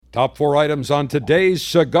Top four items on today's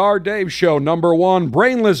Cigar Dave Show. Number one,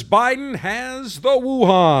 brainless Biden has the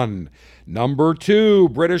Wuhan. Number two,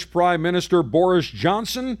 British Prime Minister Boris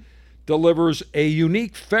Johnson delivers a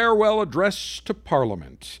unique farewell address to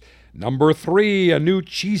Parliament. Number three, a new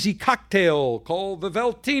cheesy cocktail called the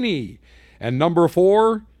Veltini. And number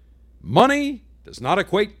four, money does not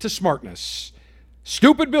equate to smartness.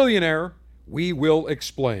 Stupid billionaire, we will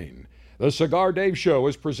explain. The Cigar Dave Show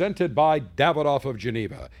is presented by Davidoff of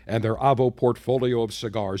Geneva and their Avo portfolio of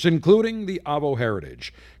cigars, including the Avo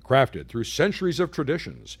Heritage. Crafted through centuries of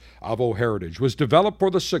traditions, Avo Heritage was developed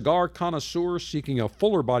for the cigar connoisseur seeking a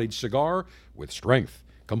fuller-bodied cigar with strength,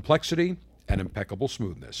 complexity, and impeccable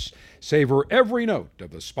smoothness. Savor every note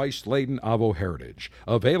of the spice-laden Avo Heritage.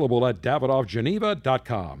 Available at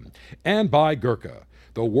DavidoffGeneva.com. And by Gurkha,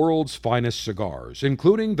 the world's finest cigars,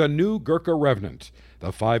 including the new Gurkha Revenant.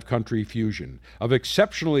 The five-country fusion of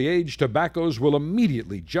exceptionally aged tobaccos will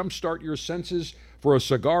immediately jumpstart your senses for a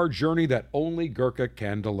cigar journey that only Gurkha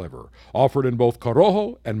can deliver. Offered in both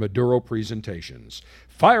Corojo and Maduro presentations.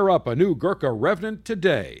 Fire up a new Gurkha Revenant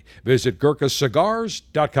today. Visit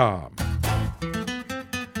GurkhaCigars.com.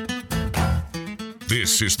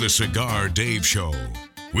 This is the Cigar Dave Show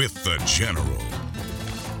with the General.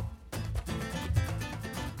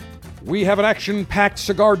 We have an action-packed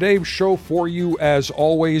Cigar Dave Show for you, as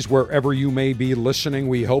always, wherever you may be listening.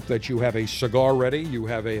 We hope that you have a cigar ready, you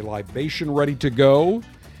have a libation ready to go,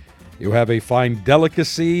 you have a fine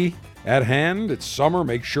delicacy at hand. It's summer.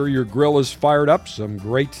 Make sure your grill is fired up, some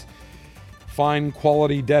great fine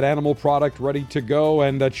quality dead animal product ready to go,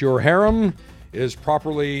 and that your harem is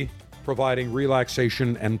properly providing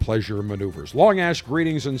relaxation and pleasure maneuvers. Long Ash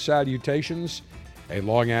greetings and salutations. A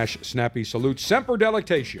Long Ash snappy salute. Semper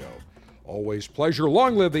Delectatio. Always pleasure.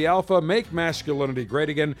 Long live the alpha. Make masculinity great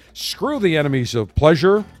again. Screw the enemies of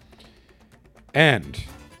pleasure. And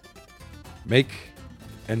make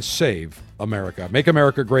and save America. Make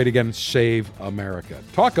America great again. Save America.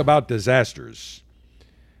 Talk about disasters.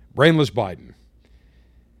 Brainless Biden.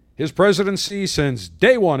 His presidency since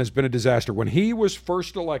day one has been a disaster. When he was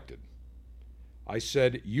first elected, I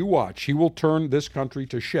said, you watch, he will turn this country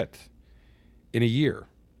to shit in a year.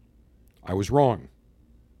 I was wrong.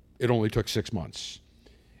 It only took 6 months.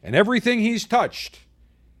 And everything he's touched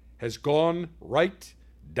has gone right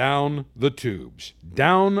down the tubes,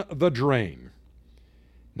 down the drain.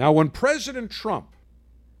 Now, when President Trump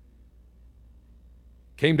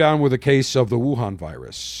came down with a case of the Wuhan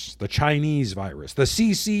virus, the Chinese virus, the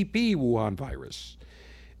CCP Wuhan virus,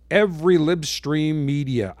 every libstream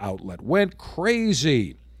media outlet went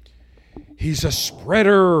crazy. He's a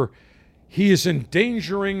spreader. He is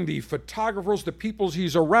endangering the photographers, the people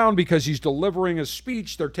he's around, because he's delivering a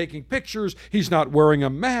speech. They're taking pictures. He's not wearing a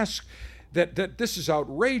mask. That this is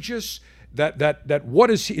outrageous. That what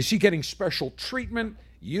is he? Is he getting special treatment?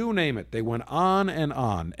 You name it. They went on and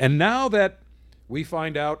on. And now that we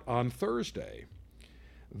find out on Thursday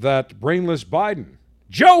that brainless Biden,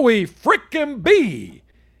 Joey frickin' B,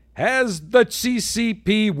 has the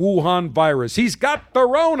CCP Wuhan virus. He's got the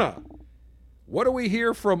Rona. What do we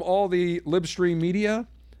hear from all the libstream media?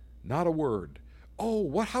 Not a word.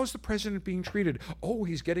 Oh, how's the president being treated? Oh,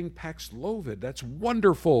 he's getting Paxlovid. That's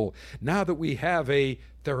wonderful. Now that we have a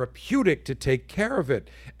therapeutic to take care of it.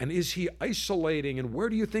 And is he isolating? And where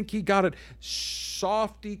do you think he got it?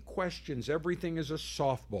 Softy questions. Everything is a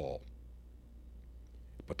softball.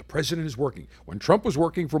 But the president is working. When Trump was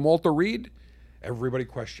working from Walter Reed, everybody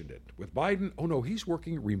questioned it. With Biden, oh no, he's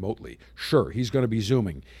working remotely. Sure, he's going to be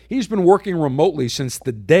Zooming. He's been working remotely since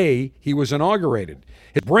the day he was inaugurated.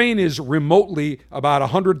 His brain is remotely about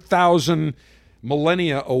 100,000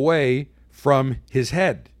 millennia away from his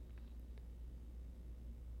head.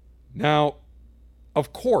 Now,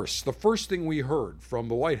 of course, the first thing we heard from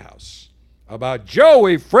the White House about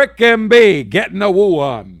Joey frickin' B getting a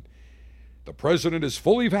Wuhan, the president is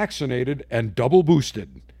fully vaccinated and double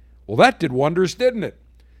boosted. Well, that did wonders, didn't it?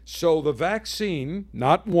 So the vaccine,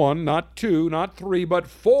 not one, not two, not three, but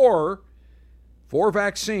four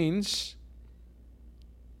vaccines,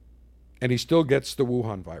 and he still gets the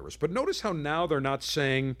Wuhan virus. But notice how now they're not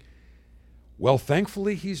saying, well,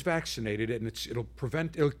 thankfully he's vaccinated and it'll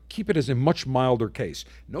keep it as a much milder case.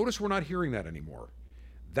 Notice we're not hearing that anymore.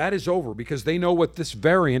 That is over because they know what this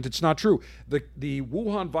variant, it's not true. The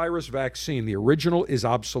Wuhan virus vaccine, the original, is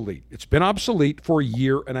obsolete. It's been obsolete for a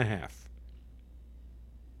year and a half.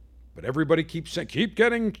 But everybody keeps saying, keep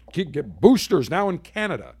get boosters now in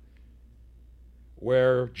Canada,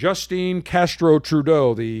 where Justine Castro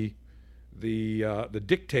Trudeau, the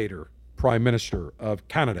dictator prime minister of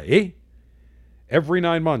Canada, every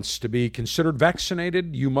 9 months to be considered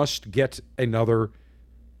vaccinated, you must get another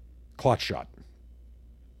clot shot.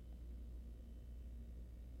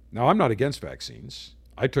 Now, I'm not against vaccines.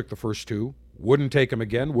 I took the first two, wouldn't take them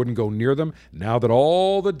again, wouldn't go near them. Now that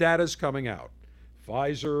all the data's coming out,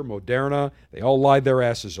 Pfizer, Moderna, they all lied their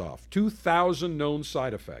asses off. 2,000 known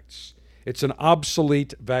side effects. It's an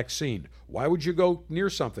obsolete vaccine. Why would you go near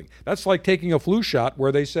something? That's like taking a flu shot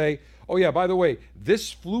where they say, oh yeah, by the way,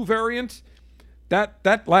 this flu variant,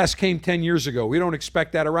 that last came 10 years ago. We don't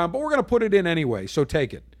expect that around, but we're going to put it in anyway, so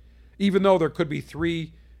take it. Even though there could be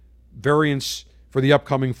 3 variants for the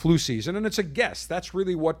upcoming flu season, and it's a guess. That's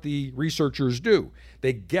really what the researchers do.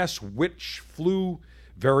 They guess which flu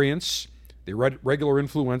variants, the regular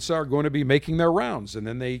influenza, are going to be making their rounds, and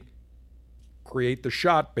then they create the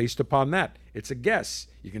shot based upon that. It's a guess.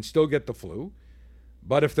 You can still get the flu,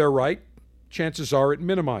 but if they're right, chances are it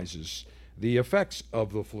minimizes the effects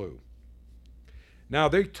of the flu. Now,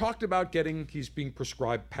 they talked about he's being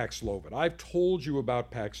prescribed Paxlovid. I've told you about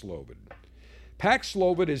Paxlovid.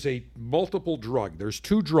 Paxlovid is a multiple drug. There's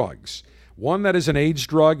 2 drugs. One that is an AIDS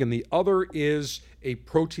drug, and the other is a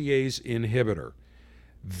protease inhibitor.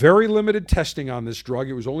 Very limited testing on this drug.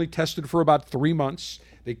 It was only tested for about 3 months.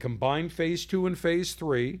 They combined phase 2 and phase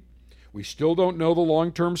 3. We still don't know the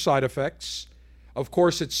long-term side effects. Of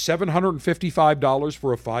course, it's $755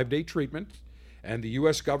 for a 5-day treatment, and the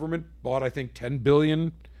U.S. government bought, I think, $10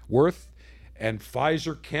 billion worth, and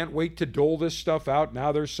Pfizer can't wait to dole this stuff out.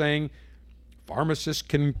 Now they're saying pharmacists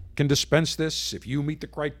can dispense this. If you meet the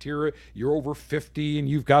criteria, you're over 50 and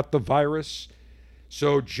you've got the virus.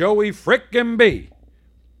 So Joey frickin' B,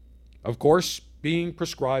 of course, being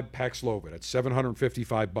prescribed Paxlovid at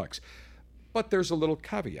 $755. But there's a little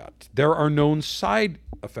caveat. There are known side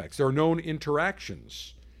effects. There are known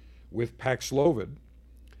interactions with Paxlovid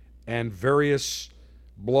and various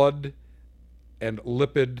blood and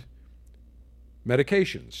lipid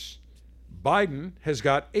medications. Biden has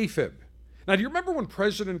got AFib. Now, do you remember when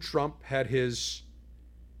President Trump had his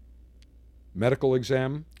medical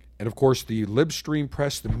exam? And, of course, the Libstream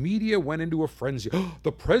press, the media went into a frenzy. Oh,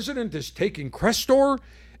 the president is taking Crestor?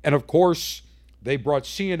 And, of course,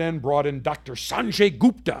 CNN brought in Dr. Sanjay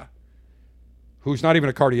Gupta, who's not even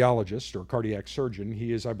a cardiologist or a cardiac surgeon.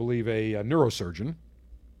 He is, I believe, a neurosurgeon.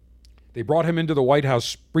 They brought him into the White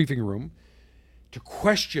House briefing room to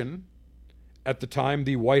question, at the time,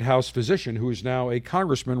 the White House physician, who is now a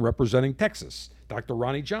congressman representing Texas, Dr.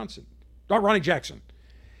 Ronnie Jackson.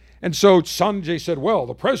 And so Sanjay said, well,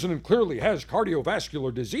 the president clearly has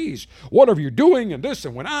cardiovascular disease. What are you doing? And this,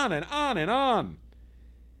 and went on and on and on.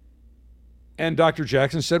 And Dr.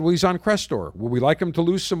 Jackson said, well, he's on Crestor. Would we like him to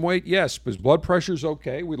lose some weight? Yes. His blood pressure's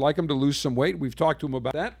okay. We'd like him to lose some weight. We've talked to him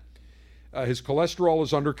about that. His cholesterol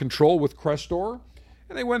is under control with Crestor.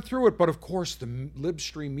 And they went through it. But, of course, the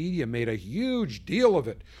Libstream media made a huge deal of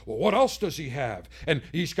it. Well, what else does he have? And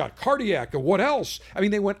he's got cardiac. And what else? I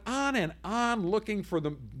mean, they went on and on looking for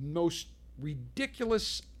the most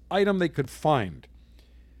ridiculous item they could find.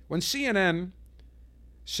 When CNN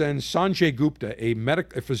sends Sanjay Gupta,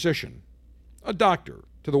 a physician, a doctor,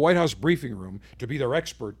 to the White House briefing room to be their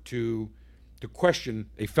expert to question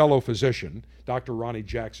a fellow physician, Dr. Ronnie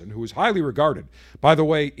Jackson, who is highly regarded, by the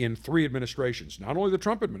way, in 3 administrations, not only the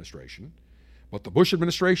Trump administration, but the Bush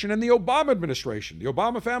administration and the Obama administration. The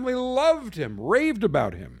Obama family loved him, raved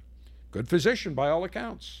about him. Good physician by all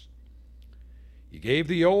accounts. He gave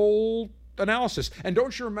the old analysis. And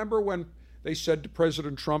don't you remember when they said to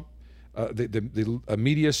President Trump, the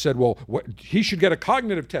media said, well, he should get a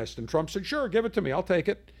cognitive test. And Trump said, sure, give it to me. I'll take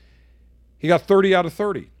it. He got 30 out of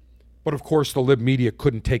 30. But, of course, the lib media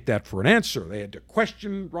couldn't take that for an answer. They had to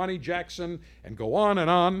question Ronnie Jackson and go on and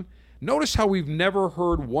on. Notice how we've never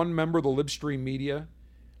heard one member of the Libstream media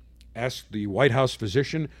ask the White House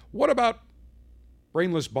physician, what about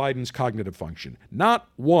brainless Biden's cognitive function? Not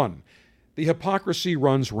one. The hypocrisy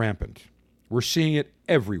runs rampant. We're seeing it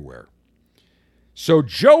everywhere. So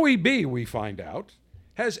Joey B, we find out,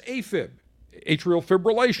 has AFib, atrial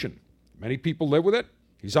fibrillation. Many people live with it.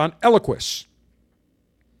 He's on Eliquis.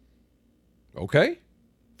 Okay,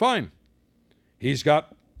 fine. He's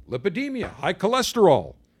got lipidemia, high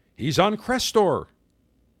cholesterol. He's on Crestor.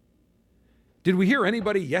 Did we hear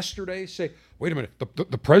anybody yesterday say, wait a minute,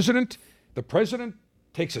 the president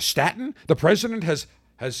takes a statin? The president has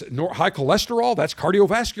high cholesterol? That's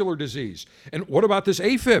cardiovascular disease. And what about this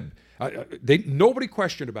AFib? Nobody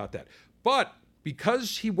questioned about that. But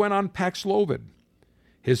because he went on Paxlovid,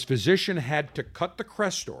 his physician had to cut the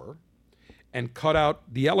Crestor and cut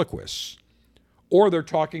out the Eliquis. Or they're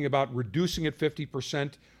talking about reducing it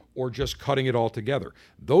 50% or just cutting it altogether.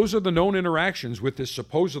 Those are the known interactions with this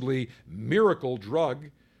supposedly miracle drug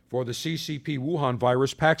for the CCP Wuhan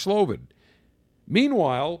virus, Paxlovid.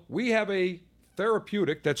 Meanwhile, we have a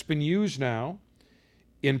therapeutic that's been used now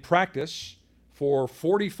in practice for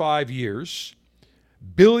 45 years.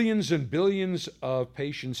 Billions and billions of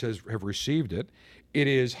patients have received it. It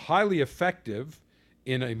is highly effective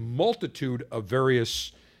in a multitude of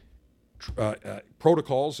various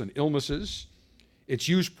protocols and illnesses. It's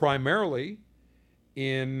used primarily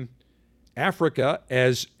in Africa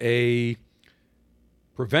as a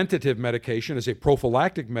preventative medication, as a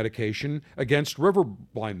prophylactic medication against river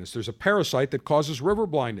blindness. There's a parasite that causes river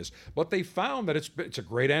blindness, but they found that it's a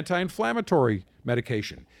great anti-inflammatory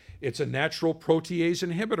medication. It's a natural protease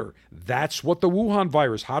inhibitor. That's what the Wuhan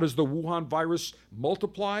virus. How does the Wuhan virus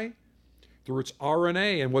multiply? Through its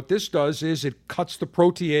RNA. And what this does is it cuts the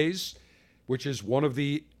protease, which is one of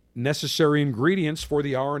the necessary ingredients for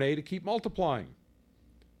the RNA to keep multiplying.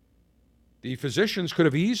 The physicians could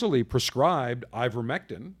have easily prescribed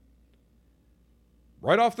ivermectin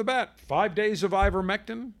right off the bat. 5 days of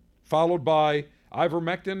ivermectin, followed by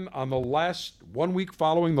ivermectin on the last 1 week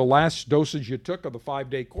following the last dosage you took of the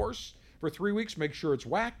 5-day course. For 3 weeks, make sure it's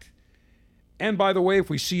whacked. And by the way, if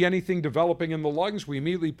we see anything developing in the lungs, we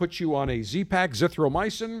immediately put you on a Z-Pak,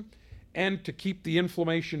 zithromycin. And to keep the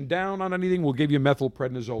inflammation down on anything, we'll give you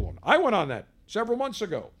methylprednisolone. I went on that several months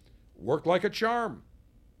ago. Worked like a charm.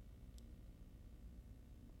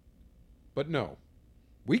 But no,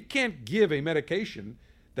 we can't give a medication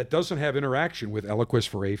that doesn't have interaction with Eliquis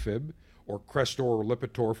for AFib or Crestor or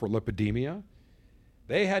Lipitor for lipidemia.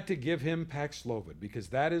 They had to give him Paxlovid because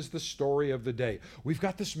that is the story of the day. We've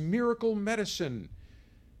got this miracle medicine.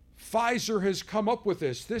 Pfizer has come up with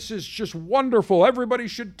this. This is just wonderful. Everybody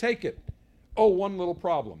should take it. Oh, one little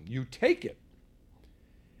problem. You take it.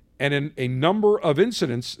 And in a number of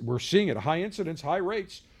incidents, we're seeing it, high incidents, high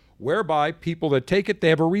rates, whereby people that take it, they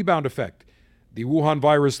have a rebound effect. The Wuhan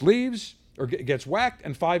virus leaves or gets whacked,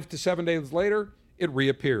 and 5 to 7 days later, it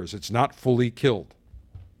reappears. It's not fully killed.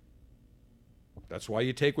 That's why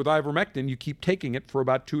you take with ivermectin, you keep taking it for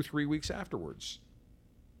about 2-3 weeks afterwards.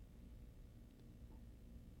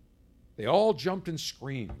 They all jumped and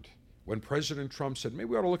screamed when President Trump said, maybe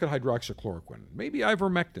we ought to look at hydroxychloroquine, maybe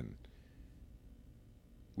ivermectin.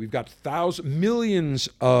 We've got millions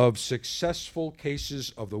of successful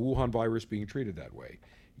cases of the Wuhan virus being treated that way.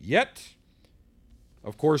 Yet,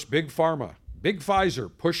 of course, Big Pharma, Big Pfizer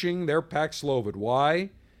pushing their Paxlovid. Why?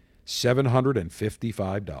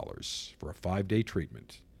 $755 for a 5-day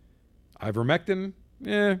treatment. Ivermectin,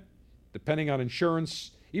 depending on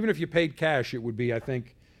insurance, even if you paid cash, it would be, I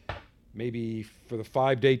think, maybe for the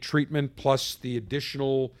 5-day treatment plus the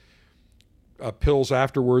additional pills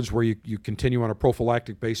afterwards where you continue on a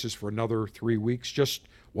prophylactic basis for another 3 weeks, just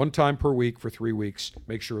one time per week for 3 weeks.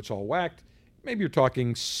 Make sure it's all whacked. Maybe you're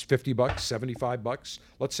talking $50, $75.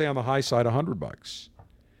 Let's say on the high side, $100.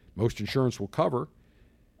 Most insurance will cover.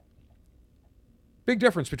 Big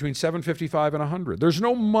difference between $755 and $100. There's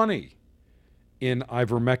no money in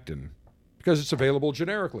ivermectin because it's available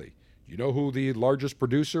generically. You know who the largest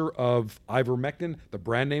producer of ivermectin, the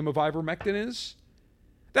brand name of ivermectin is?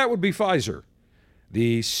 That would be Pfizer.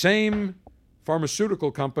 The same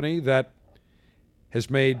pharmaceutical company that has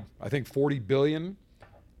made, I think, $40 billion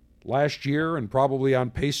last year and probably on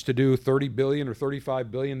pace to do $30 billion or $35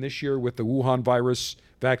 billion this year with the Wuhan virus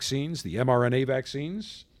vaccines, the mRNA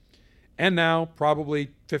vaccines, and now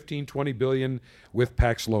probably $15, $20 billion with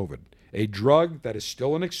Paxlovid, a drug that is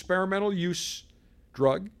still an experimental use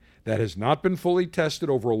drug that has not been fully tested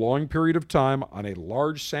over a long period of time on a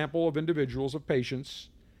large sample of individuals, of patients,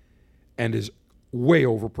 and is way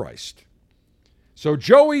overpriced. So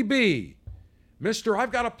Joey B., Mr.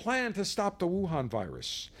 I've got a plan to stop the Wuhan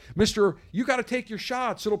virus. Mr. You got to take your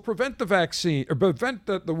shots. It'll prevent the vaccine, or prevent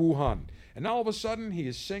the Wuhan. And now all of a sudden, he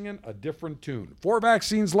is singing a different tune. 4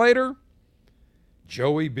 vaccines later,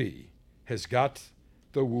 Joey B. has got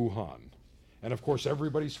the Wuhan. And of course,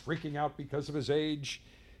 everybody's freaking out because of his age.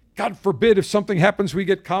 God forbid if something happens, we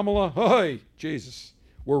get Kamala. Hey, Jesus,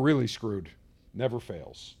 we're really screwed. Never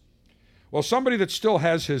fails. Well, somebody that still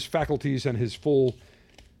has his faculties and his full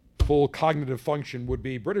cognitive function would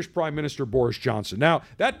be British Prime Minister Boris Johnson. Now,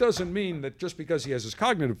 that doesn't mean that just because he has his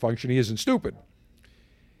cognitive function, he isn't stupid.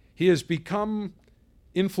 He has become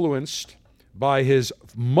influenced by his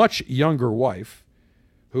much younger wife,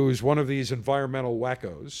 who's one of these environmental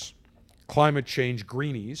wackos, climate change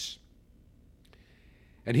greenies.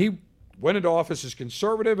 And he went into office as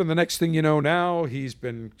conservative, and the next thing you know now, he's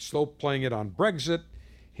been slow playing it on Brexit.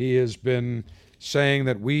 He has been saying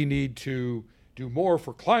that we need to do more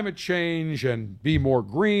for climate change and be more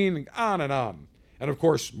green, on and on. And of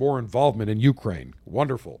course, more involvement in Ukraine.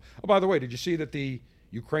 Wonderful. Oh, by the way, did you see that the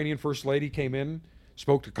Ukrainian First Lady came in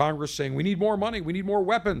Spoke to Congress saying, we need more money, we need more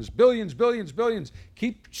weapons, billions, billions, billions.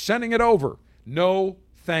 Keep sending it over. No,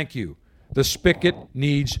 thank you. The spigot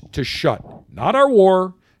needs to shut. Not our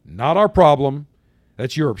war, not our problem.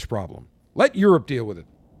 That's Europe's problem. Let Europe deal with it.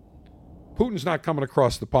 Putin's not coming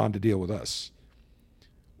across the pond to deal with us.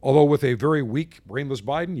 Although with a very weak, brainless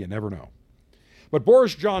Biden, you never know. But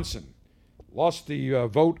Boris Johnson lost the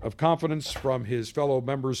vote of confidence from his fellow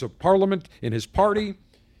members of parliament in his party.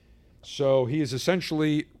 So he is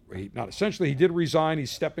he did resign.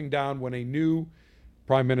 He's stepping down when a new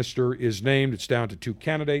prime minister is named. It's down to 2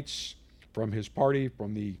 candidates from his party,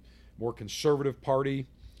 from the more conservative party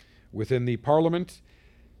within the parliament.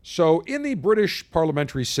 So in the British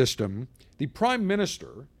parliamentary system, the prime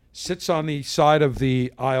minister sits on the side of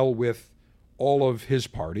the aisle with all of his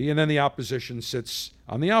party, and then the opposition sits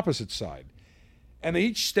on the opposite side. And they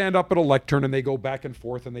each stand up at a lectern and they go back and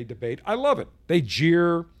forth and they debate. I love it. They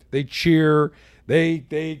jeer, they cheer, they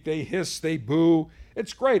hiss, they boo.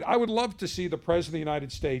 It's great. I would love to see the President of the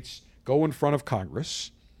United States go in front of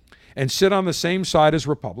Congress and sit on the same side as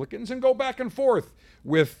Republicans and go back and forth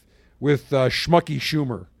with Schmucky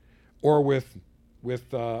Schumer or with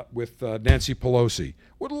Nancy Pelosi.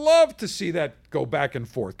 Would love to see that go back and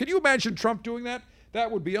forth. Could you imagine Trump doing that?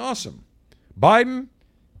 That would be awesome. Biden,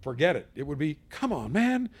 forget it. It would be, come on,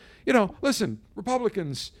 man. Listen,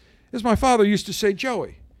 Republicans, as my father used to say,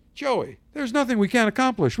 Joey, there's nothing we can't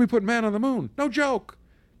accomplish. We put man on the moon. No joke.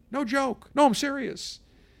 No, I'm serious.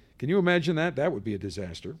 Can you imagine that? That would be a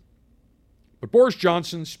disaster. But Boris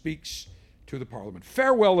Johnson speaks to the parliament.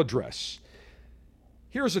 Farewell address.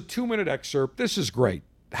 Here's a 2-minute excerpt. This is great.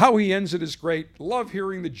 How he ends it is great. Love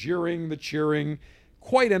hearing the jeering, the cheering.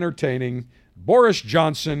 Quite entertaining. Boris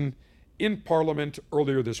Johnson in Parliament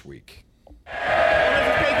earlier this week.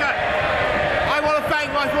 Mr. Speaker, I want to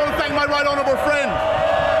thank my right honourable friend,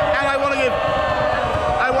 and I want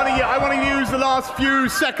to use the last few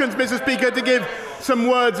seconds, Mr. Speaker, to give some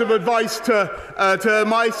words of advice to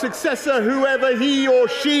my successor, whoever he or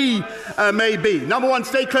she may be. Number one,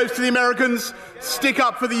 stay close to the Americans, stick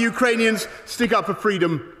up for the Ukrainians, stick up for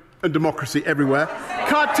freedom and democracy everywhere.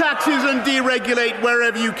 Cut taxes and deregulate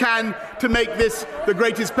wherever you can to make this the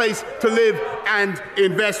greatest place to live and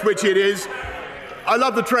invest, which it is. I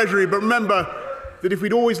love the Treasury, but remember that if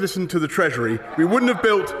we'd always listened to the Treasury, we wouldn't have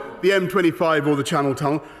built the M25 or the Channel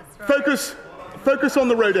Tunnel. Focus on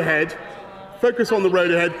the road ahead. Focus on the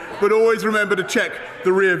road ahead, but always remember to check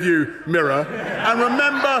the rear view mirror. And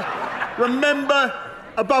remember,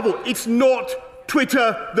 above all, it's not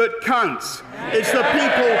Twitter that counts. It's the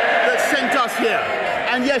people that sent us here.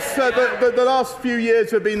 And yes, the last few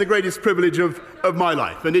years have been the greatest privilege of my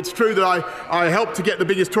life. And it's true that I helped to get the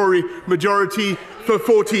biggest Tory majority for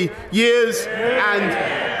 40 years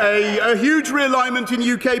and a huge realignment in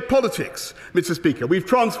UK politics, Mr. Speaker. We've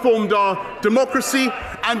transformed our democracy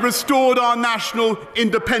and restored our national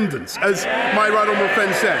independence, as my right honourable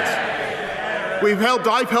friend says.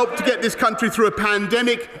 I've helped to get this country through a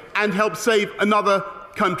pandemic and helped save another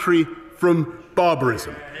country from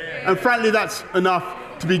barbarism. And frankly, that's enough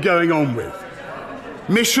to be going on with.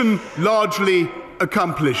 Mission largely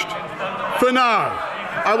accomplished. For now,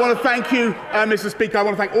 I want to thank you, Mr. Speaker. I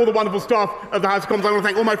want to thank all the wonderful staff of the House of Commons. I want to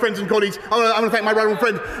thank all my friends and colleagues. I want to thank my right honourable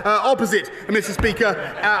friend opposite, Mr. Speaker.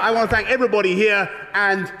 I want to thank everybody here,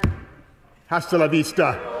 and hasta la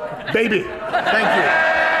vista, baby. Thank you.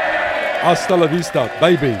 Hasta la vista,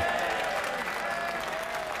 baby.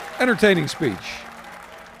 Entertaining speech.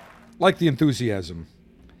 Like the enthusiasm.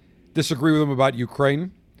 Disagree with him about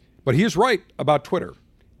Ukraine, but he is right about Twitter.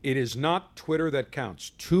 It is not Twitter that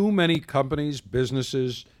counts. Too many companies,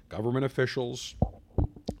 businesses, government officials,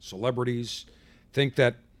 celebrities think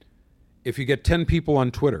that if you get 10 people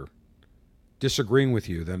on Twitter disagreeing with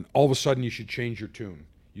you, then all of a sudden you should change your tune.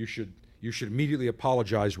 You should immediately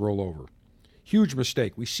apologize, roll over. Huge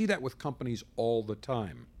mistake. We see that with companies all the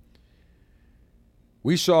time.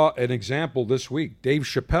 We saw an example this week. Dave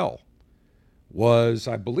Chappelle was,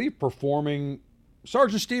 I believe, performing.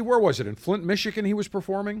 Sergeant Steve, where was it? In Flint, Michigan, he was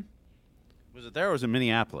performing? Was it there or was it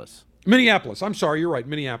Minneapolis? Minneapolis. I'm sorry, you're right,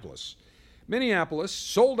 Minneapolis. Minneapolis,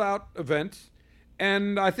 sold-out event,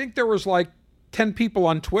 and I think there was like 10 people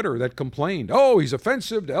on Twitter that complained, oh, he's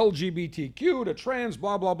offensive to LGBTQ, to trans,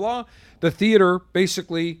 blah, blah, blah. The theater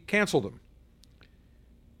basically canceled him.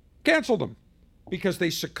 Canceled him because they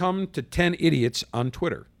succumbed to 10 idiots on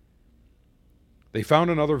Twitter. They found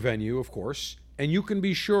another venue, of course, and you can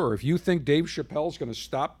be sure if you think Dave Chappelle's going to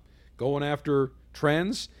stop going after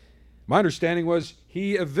trans, my understanding was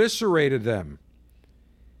he eviscerated them.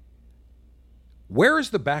 Where is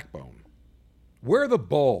the backbone? Where are the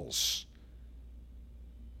balls?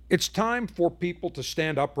 It's time for people to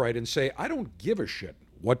stand upright and say, I don't give a shit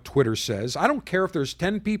what Twitter says. I don't care if there's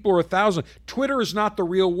 10 people or 1,000. Twitter is not the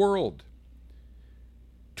real world.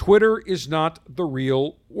 Twitter is not the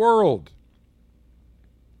real world.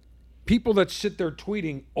 People that sit there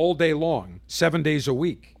tweeting all day long, 7 days a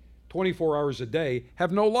week, 24 hours a day,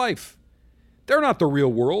 have no life. They're not the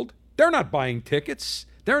real world. They're not buying tickets.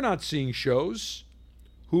 They're not seeing shows.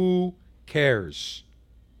 Who cares?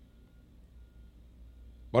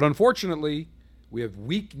 But unfortunately, we have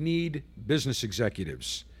weak-kneed business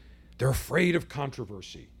executives. They're afraid of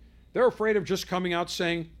controversy. They're afraid of just coming out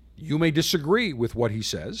saying, you may disagree with what he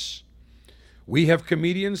says. We have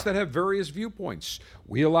comedians that have various viewpoints.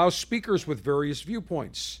 We allow speakers with various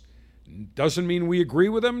viewpoints. Doesn't mean we agree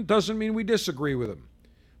with them, doesn't mean we disagree with them.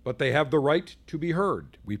 But they have the right to be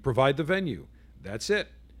heard. We provide the venue. That's it.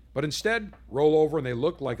 But instead, roll over and they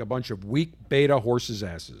look like a bunch of weak beta horses'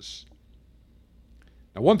 asses.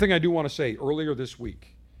 Now, one thing I do want to say, earlier this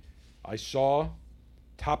week, I saw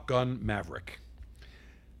Top Gun Maverick.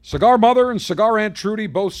 Cigar Mother and Cigar Aunt Trudy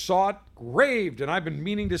both saw it, raved, and I've been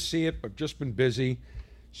meaning to see it, but just been busy.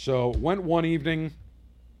 So went one evening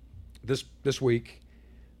this week,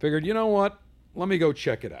 figured, you know what, let me go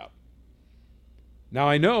check it out. Now,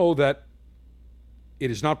 I know that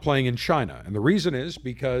it is not playing in China, and the reason is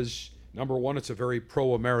because, number one, it's a very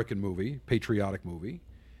pro-American movie, patriotic movie.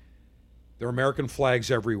 There are American flags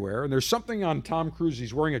everywhere, and there's something on Tom Cruise.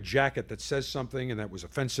 He's wearing a jacket that says something and that was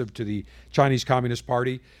offensive to the Chinese Communist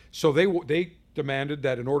Party. So they demanded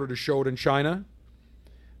that in order to show it in China,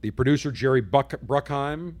 the producer Jerry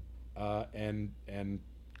Bruckheimer and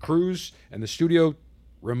Cruise and the studio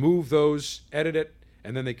remove those, edit it,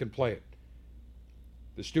 and then they can play it.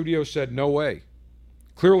 The studio said, no way.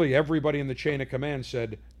 Clearly, everybody in the chain of command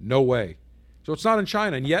said, no way. So it's not in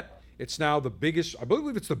China, and yet it's now the biggest, I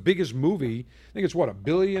believe it's the biggest movie. I think it's what, $1.5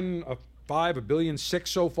 billion, $1.6 billion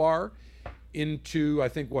so far into, I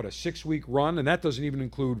think, what, a 6-week run. And that doesn't even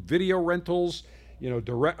include video rentals,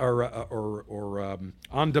 direct or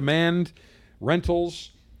on-demand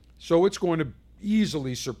rentals. So it's going to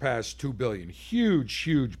easily surpass $2 billion.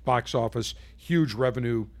 Huge box office, huge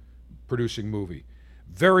revenue producing movie.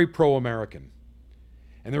 Very pro-American.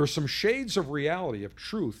 And there are some shades of reality, of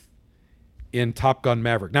truth, in Top Gun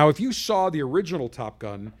Maverick. Now, if you saw the original Top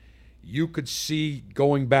Gun, you could see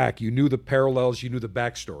going back. You knew the parallels, you knew the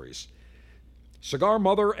backstories. Cigar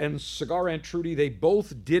Mother and Cigar Aunt Trudy, they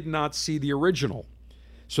both did not see the original.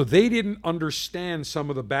 So they didn't understand some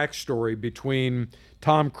of the backstory between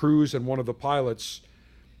Tom Cruise and one of the pilots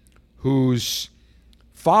whose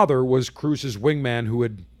father was Cruise's wingman who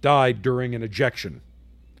had died during an ejection.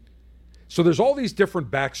 So there's all these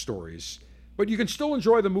different backstories. But you can still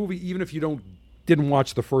enjoy the movie even if you didn't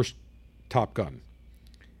watch the first Top Gun.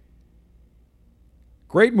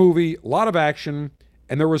 Great movie, a lot of action,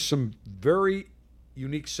 and there was some very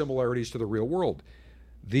unique similarities to the real world.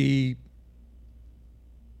 The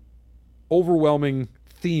overwhelming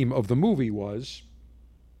theme of the movie was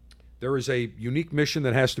there is a unique mission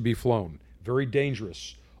that has to be flown, very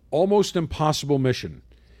dangerous, almost impossible mission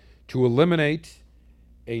to eliminate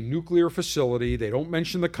a nuclear facility. They don't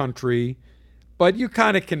mention the country, but you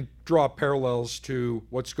kind of can draw parallels to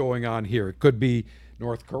what's going on here. It could be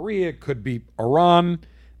North Korea, it could be Iran.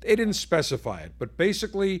 They didn't specify it, but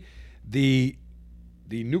basically the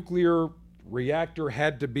nuclear reactor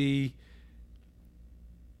had to be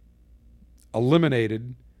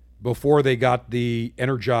eliminated before they got the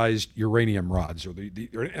energized uranium rods or the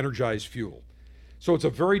energized fuel. So it's a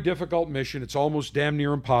very difficult mission. It's almost damn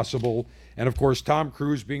near impossible. And of course, Tom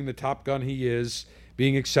Cruise, being the Top Gun he is,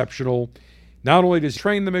 being exceptional, not only does he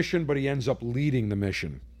train the mission, but he ends up leading the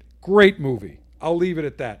mission. Great movie. I'll leave it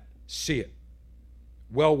at that. See it.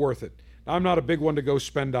 Well worth it. Now, I'm not a big one to go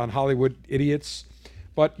spend on Hollywood idiots,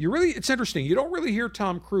 but it's interesting. You don't really hear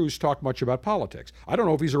Tom Cruise talk much about politics. I don't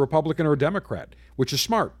know if he's a Republican or a Democrat, which is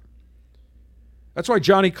smart. That's why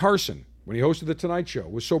Johnny Carson, when he hosted The Tonight Show,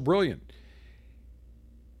 was so brilliant.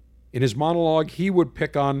 In his monologue, he would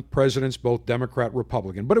pick on presidents, both Democrat,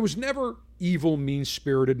 Republican, but it was never evil,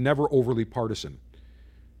 mean-spirited, never overly partisan.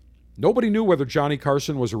 Nobody knew whether Johnny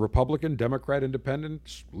Carson was a Republican, Democrat,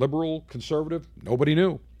 Independent, liberal, conservative. Nobody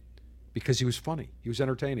knew because he was funny. He was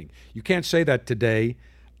entertaining. You can't say that today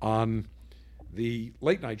on the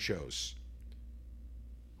late-night shows.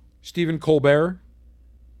 Stephen Colbert,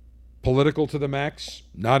 political to the max,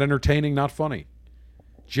 not entertaining, not funny.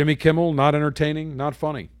 Jimmy Kimmel, not entertaining, not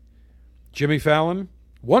funny. Jimmy Fallon,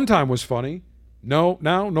 one time was funny. No,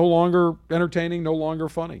 now no longer entertaining, no longer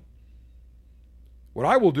funny. What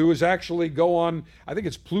I will do is actually go on, I think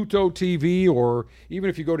it's Pluto TV, or even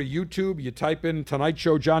if you go to YouTube, you type in Tonight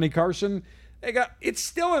Show Johnny Carson, it's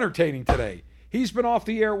still entertaining today. He's been off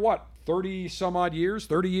the air, 30 some odd years,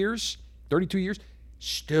 30 years, 32 years?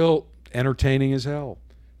 Still entertaining as hell.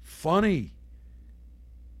 Funny.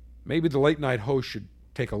 Maybe the late night host should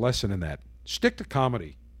take a lesson in that. Stick to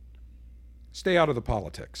comedy. Stay out of the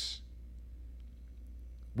politics.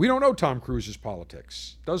 We don't know Tom Cruise's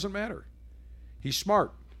politics. Doesn't matter. He's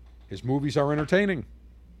smart. His movies are entertaining.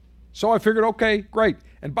 So I figured, okay, great.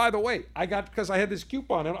 And by the way, because I had this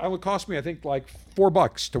coupon, it only cost me, I think, like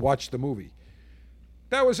 $4 to watch the movie.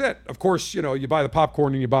 That was it. Of course, you buy the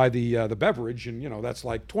popcorn and you buy the beverage, and, that's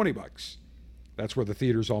like $20. That's where the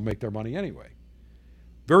theaters all make their money anyway.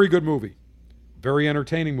 Very good movie. Very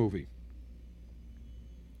entertaining movie.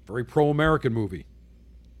 Very pro-American movie.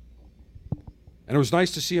 And it was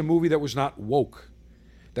nice to see a movie that was not woke,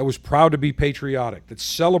 that was proud to be patriotic, that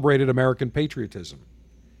celebrated American patriotism.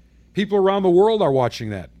 People around the world are watching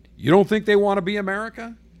that. You don't think they want to be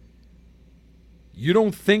America? You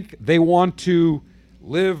don't think they want to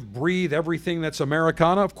live, breathe everything that's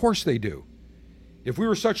Americana? Of course they do. If we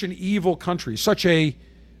were such an evil country, such a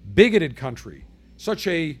bigoted country, such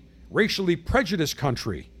a racially prejudiced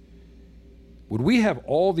country, would we have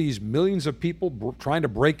all these millions of people trying to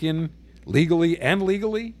break in legally and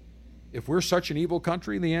illegally? If we're such an evil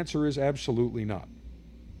country, the answer is absolutely not.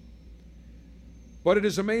 But it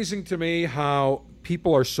is amazing to me how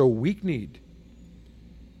people are so weak-kneed.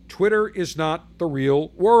 Twitter is not the real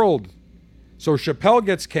world. So Chappelle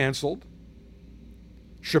gets canceled.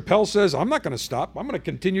 Chappelle says, I'm not going to stop. I'm going to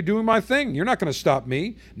continue doing my thing. You're not going to stop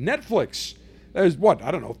me. Netflix, there's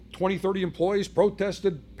 20, 30 employees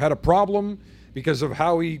protested, had a problem because of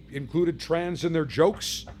how he included trans in their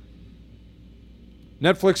jokes.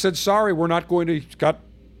 Netflix said, sorry, we're not going to, got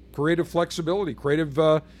creative flexibility,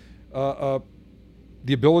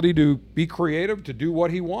 the ability to be creative, to do what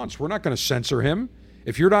he wants. We're not going to censor him.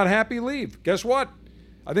 If you're not happy, leave. Guess what?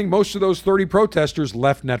 I think most of those 30 protesters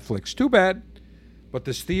left Netflix. Too bad. But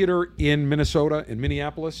this theater in Minnesota, in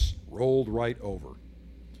Minneapolis, rolled right over.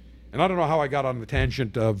 And I don't know how I got on the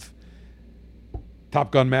tangent of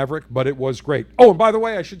Top Gun Maverick, but it was great. Oh, and by the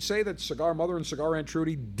way, I should say that Cigar Mother and Cigar Aunt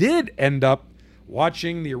Trudy did end up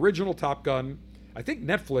watching the original Top Gun. I think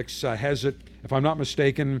Netflix has it, if I'm not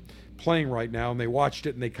mistaken, playing right now, and they watched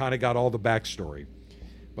it and they kind of got all the backstory.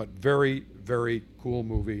 But very, very cool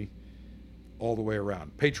movie all the way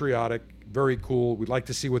around. Patriotic, very cool. We'd like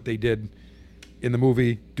to see what they did in the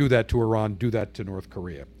movie. Do that to Iran, do that to North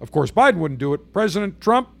Korea. Of course, Biden wouldn't do it. President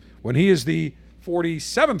Trump, when he is the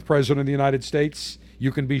 47th president of the United States,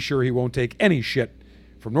 you can be sure he won't take any shit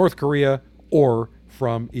from North Korea or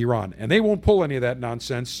from Iran. And they won't pull any of that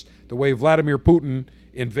nonsense the way Vladimir Putin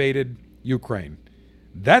invaded Ukraine.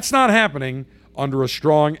 That's not happening under a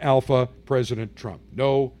strong alpha President Trump.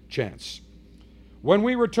 No chance. When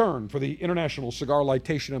we return for the International Cigar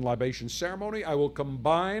Lightation and Libation Ceremony, I will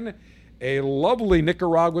combine a lovely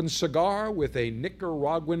Nicaraguan cigar with a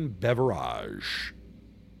Nicaraguan beverage.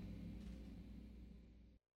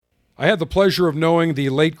 I had the pleasure of knowing the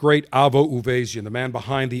late, great Avo Uvezian, the man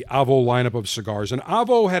behind the Avo lineup of cigars. And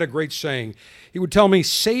Avo had a great saying. He would tell me,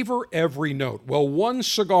 savor every note. Well, one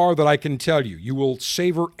cigar that I can tell you, you will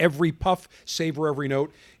savor every puff, savor every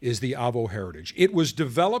note, is the Avo Heritage. It was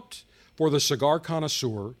developed for the cigar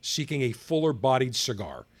connoisseur seeking a fuller-bodied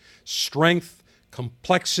cigar. Strength,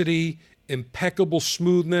 complexity, impeccable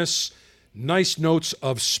smoothness, nice notes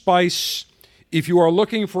of spice. If you are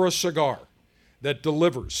looking for a cigar that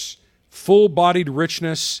delivers full-bodied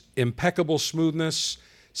richness, impeccable smoothness,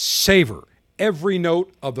 savor every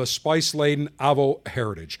note of the spice-laden Avo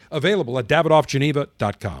Heritage. Available at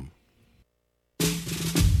davidoffgeneva.com.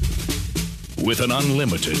 With an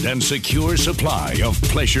unlimited and secure supply of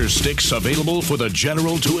pleasure sticks available for the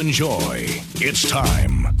general to enjoy, it's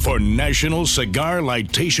time for National Cigar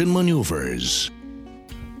Lightation Maneuvers.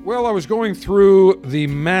 Well, I was going through the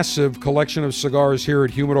massive collection of cigars here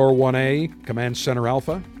at Humidor 1A, Command Center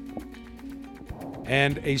Alpha,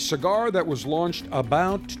 and a cigar that was launched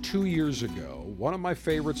about 2 years ago. One of my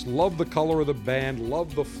favorites, love the color of the band,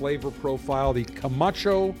 love the flavor profile, the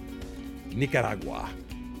Camacho Nicaragua.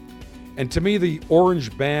 And to me, the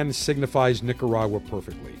orange band signifies Nicaragua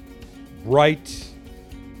perfectly. Bright,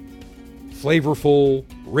 flavorful,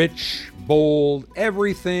 rich, bold,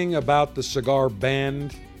 everything about the cigar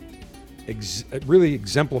band really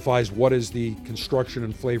exemplifies what is the construction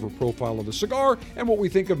and flavor profile of the cigar and what we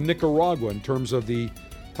think of Nicaragua in terms of the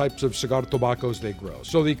types of cigar tobaccos they grow.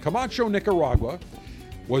 So the Camacho Nicaragua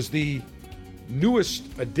was the newest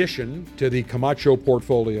addition to the Camacho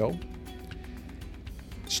portfolio.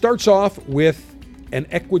 Starts off with an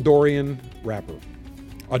Ecuadorian wrapper,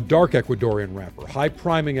 a dark Ecuadorian wrapper, high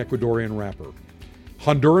priming Ecuadorian wrapper,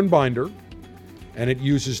 Honduran binder, and it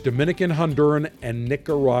uses Dominican, Honduran, and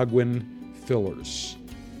Nicaraguan fillers.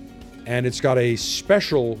 And it's got a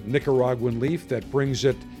special Nicaraguan leaf that brings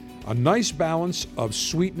it a nice balance of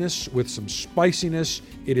sweetness with some spiciness.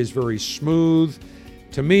 It is very smooth.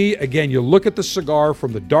 To me, again, you look at the cigar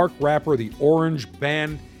from the dark wrapper, the orange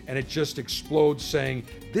band, and it just explodes, saying,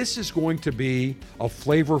 this is going to be a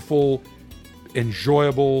flavorful,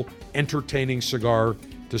 enjoyable, entertaining cigar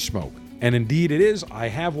to smoke. And indeed it is. I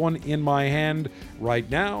have one in my hand right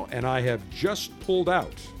now, and I have just pulled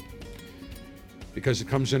out, because it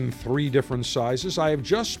comes in 3 different sizes, I have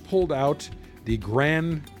just pulled out the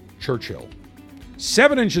Grand Churchill.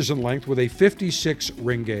 7 inches in length with a 56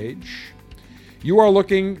 ring gauge. You are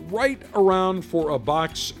looking right around, for a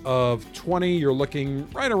box of 20, you're looking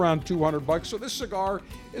right around $200. So this cigar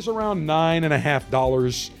is around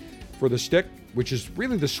 $9.50 for the stick, which is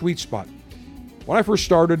really the sweet spot. When I first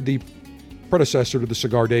started, the predecessor to the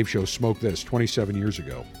Cigar Dave Show smoked this 27 years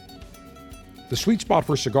ago. The sweet spot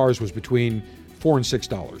for cigars was between $4 and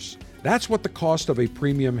 $6. That's what the cost of a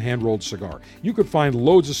premium hand-rolled cigar. You could find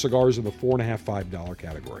loads of cigars in the $4.50, $5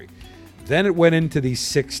 category. Then it went into the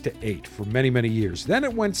 $6 to $8 for many, many years. Then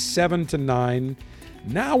it went $7 to $9.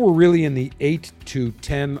 Now we're really in the $8 to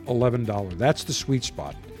 $10, $11. That's the sweet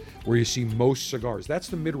spot where you see most cigars. That's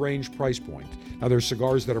the mid-range price point. Now there's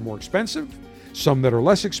cigars that are more expensive, some that are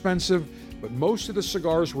less expensive, but most of the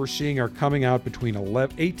cigars we're seeing are coming out between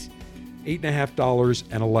 $8.50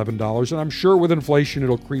 and $11, and I'm sure with inflation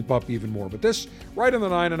it'll creep up even more. But this, right in the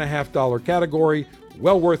 $9.50 category,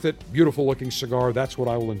 well worth it, beautiful looking cigar. That's what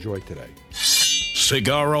I will enjoy today.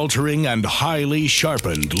 Cigar altering and highly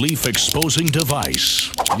sharpened leaf exposing device.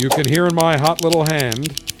 You can hear in my hot little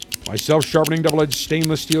hand my self-sharpening double-edged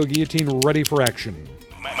stainless steel guillotine ready for action.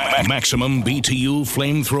 Maximum BTU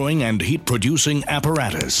flame-throwing and heat-producing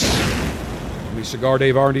apparatus. In the Cigar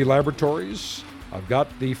Dave R&D Laboratories, I've got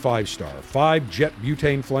the 5-star. 5 jet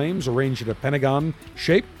butane flames arranged in a pentagon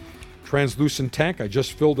shape. Translucent tank. I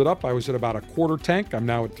just filled it up. I was at about a quarter tank. I'm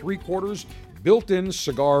now at 3/4. Built-in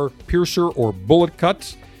cigar piercer or bullet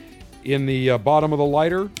cut in the bottom of the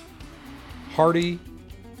lighter. Hardy.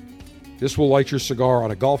 This will light your cigar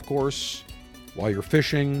on a golf course, while you're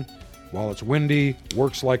fishing, while it's windy.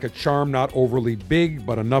 Works like a charm. Not overly big,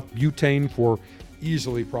 but enough butane for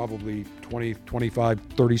easily probably 20, 25,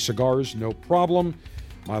 30 cigars. No problem.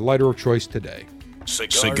 My lighter of choice today.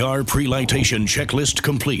 Cigar pre-lightation checklist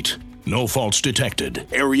complete. No faults detected.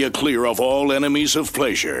 Area clear of all enemies of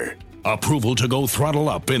pleasure. Approval to go throttle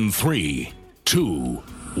up in 3, 2,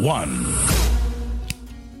 1.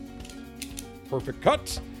 Perfect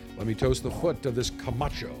cut. Let me toast the foot of this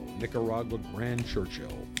Camacho Nicaragua Grand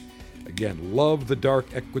Churchill. Again, love the dark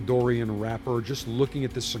Ecuadorian wrapper. Just looking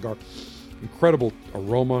at this cigar, incredible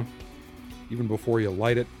aroma even before you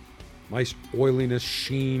light it. Nice oiliness,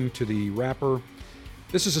 sheen to the wrapper.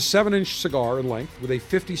 This is a 7-inch cigar in length with a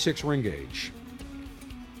 56 ring gauge.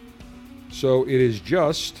 So it is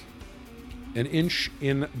just an inch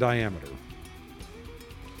in diameter.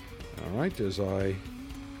 All right,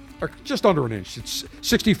 or just under an inch. It's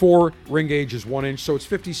 64 ring gauge is 1 inch, so it's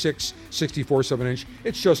 56, 64, 7-inch.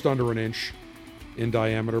 It's just under an inch in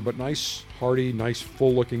diameter, but nice, hearty, nice,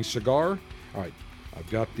 full-looking cigar. All right, I've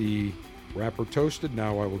got the wrapper toasted.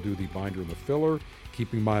 Now I will do the binder and the filler,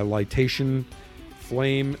 keeping my lightation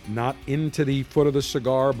flame not into the foot of the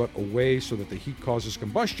cigar, but away so that the heat causes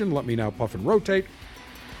combustion. Let me now puff and rotate.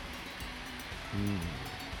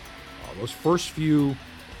 Oh, those first few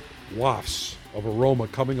wafts of aroma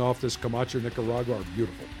coming off this Camacho Nicaragua are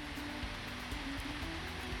beautiful.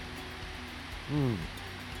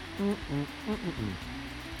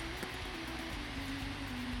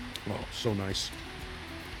 Oh, so nice.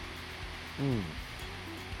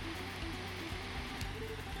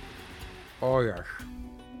 Oh, yes.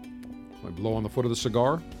 I blow on the foot of the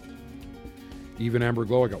cigar. Even amber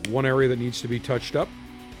glow. I got one area that needs to be touched up.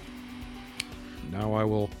 Now I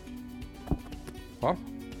will puff.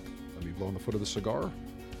 Let me blow on the foot of the cigar.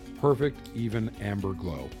 Perfect, even amber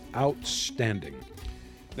glow. Outstanding.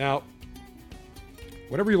 Now,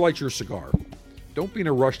 whenever you light your cigar, don't be in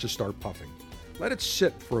a rush to start puffing. Let it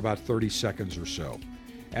sit for about 30 seconds or so.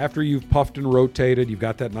 After you've puffed and rotated, you've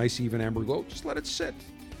got that nice even amber glow, just let it sit.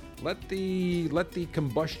 Let the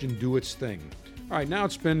combustion do its thing. All right, now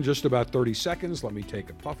it's been just about 30 seconds. Let me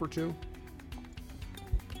take a puff or two.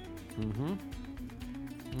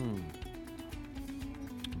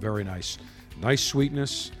 Very nice. Nice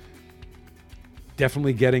sweetness.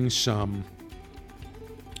 Definitely getting some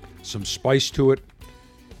spice to it.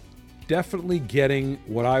 definitely getting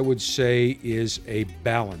what I would say is a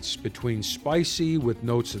balance between spicy with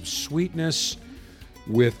notes of sweetness,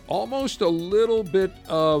 with almost a little bit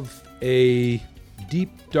of a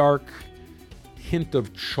deep, dark hint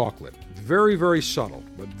of chocolate. Very, very subtle,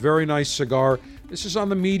 but very nice cigar. This is on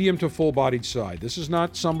the medium to full-bodied side. This is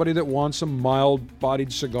not somebody that wants a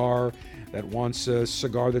mild-bodied cigar, that wants a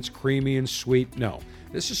cigar that's creamy and sweet. No.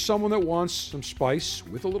 This is someone that wants some spice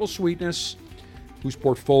with a little sweetness, whose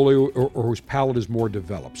portfolio or whose palate is more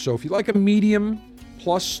developed. So if you like a medium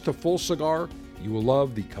plus to full cigar, you will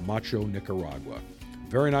love the Camacho Nicaragua.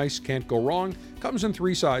 Very nice, can't go wrong. Comes in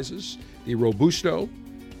 3 sizes: the Robusto,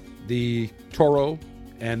 the Toro,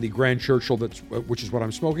 and the Grand Churchill, which is what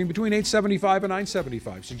I'm smoking, between $8.75 and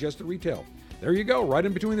 $9.75 suggested retail. There you go, right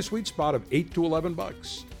in between the sweet spot of $8 to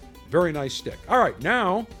 $11. Very nice stick. All right,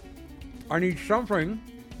 now I need something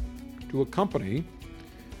to accompany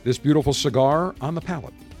this beautiful cigar on the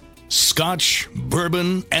palate. Scotch,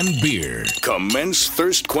 bourbon, and beer. Commence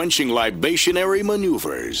thirst-quenching libationary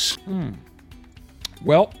maneuvers.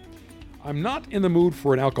 Well, I'm not in the mood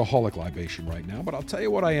for an alcoholic libation right now, but I'll tell you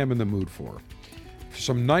what I am in the mood for.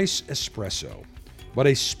 Some nice espresso, but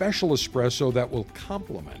a special espresso that will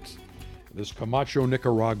complement this Camacho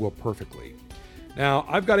Nicaragua perfectly. Now,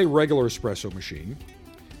 I've got a regular espresso machine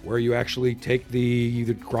where you actually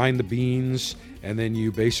you grind the beans, and then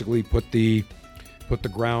you basically put the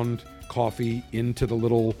ground coffee into the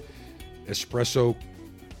little espresso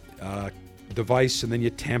device, and then you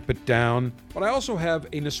tamp it down. But I also have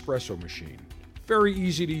an espresso machine. Very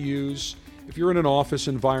easy to use. If you're in an office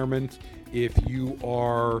environment, if you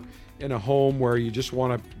are in a home where you just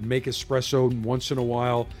want to make espresso once in a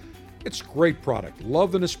while, it's a great product.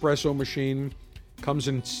 Love the Nespresso machine. Comes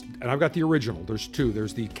in, and I've got the original. There's 2.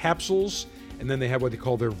 There's the capsules, and then they have what they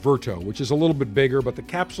call their Verto, which is a little bit bigger, but the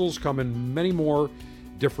capsules come in many more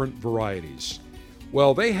different varieties.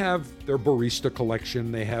 Well, they have their Barista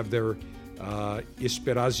collection. They have their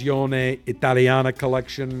Ispirazione Italiana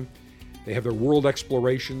collection. They have their World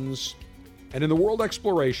Explorations. And in the World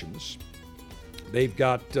Explorations, they've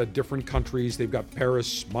got different countries. They've got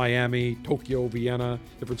Paris, Miami, Tokyo, Vienna,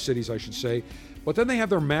 different cities, I should say. But then they have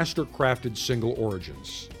their master-crafted single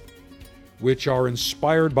origins, which are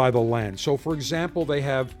inspired by the land. So, for example, they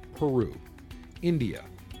have Peru, India,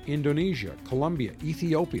 Indonesia, Colombia,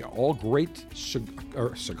 Ethiopia, all great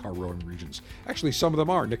cigar growing regions. Actually, some of them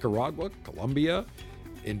are Nicaragua, Colombia,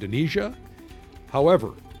 Indonesia.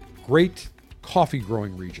 However, great coffee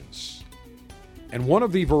growing regions. And one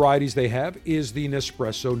of the varieties they have is the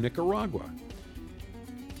Nespresso Nicaragua.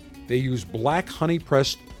 They use black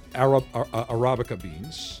honey-pressed Arabica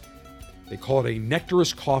beans. They call it a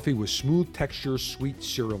nectarous coffee with smooth texture, sweet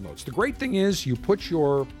cereal notes. The great thing is you put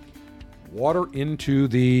your water into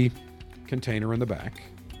the container in the back.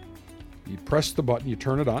 You press the button, you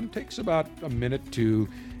turn it on. It takes about a minute to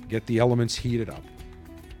get the elements heated up.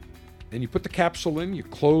 Then you put the capsule in, you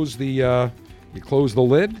close the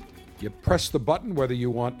lid, you press the button whether you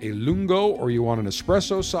want a lungo or you want an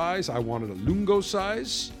espresso size. I wanted a lungo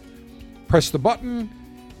size. Press the button.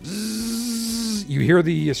 Zzz, you hear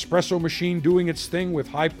the espresso machine doing its thing with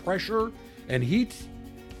high pressure and heat,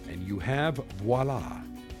 and you have, voila,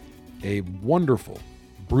 a wonderful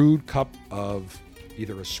brewed cup of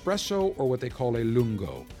either espresso or what they call a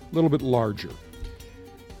lungo, a little bit larger.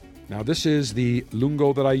 Now, this is the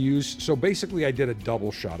lungo that I use. So basically, I did a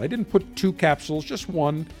double shot. I didn't put 2 capsules, just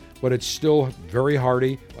 1, but it's still very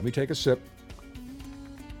hearty. Let me take a sip.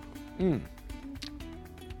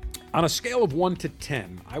 On a scale of 1 to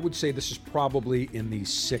 10, I would say this is probably in the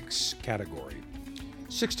 6 category.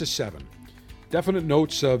 6 to 7. Definite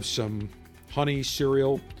notes of some honey,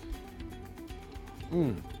 cereal.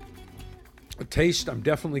 A taste, I'm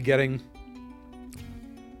definitely getting,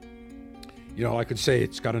 I could say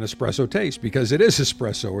it's got an espresso taste because it is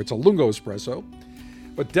espresso, or it's a lungo espresso.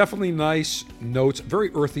 But definitely nice notes, very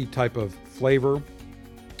earthy type of flavor.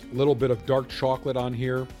 A little bit of dark chocolate on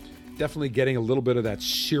here. Definitely getting a little bit of that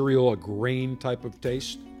cereal, a grain type of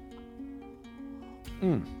taste.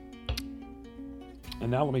 And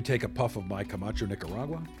now let me take a puff of my Camacho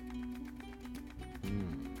Nicaragua.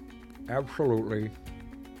 Absolutely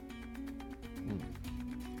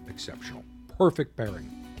exceptional. Perfect pairing.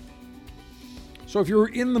 So if you're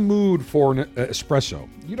in the mood for an espresso,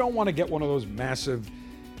 you don't want to get one of those massive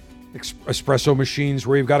espresso machines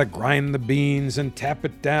where you've got to grind the beans and tap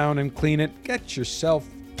it down and clean it. Get yourself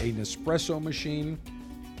a Nespresso machine.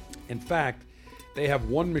 In fact, they have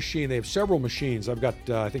one machine. They have several machines. I've got,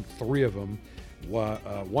 I think, 3 of them.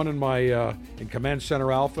 One in my in Command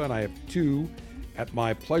Center Alpha, and I have 2 at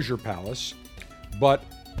my Pleasure Palace. But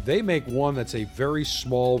They make one that's a very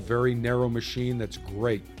small, very narrow machine that's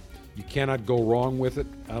great. You cannot go wrong with it.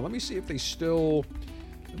 Let me see if they still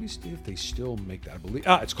make that. I believe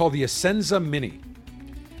it's called the Essenza Mini,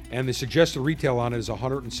 and the suggested retail on it is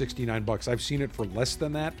 $169. I've seen it for less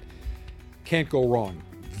than that. Can't go wrong.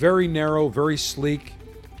 Very narrow, very sleek.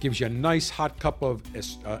 Gives you a nice hot cup of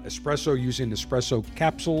espresso using Nespresso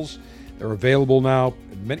capsules. They're available now.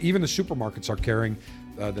 Even the supermarkets are carrying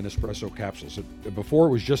the Nespresso capsules. Before it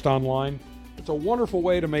was just online. It's a wonderful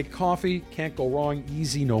way to make coffee. Can't go wrong.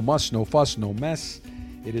 Easy, no muss, no fuss, no mess.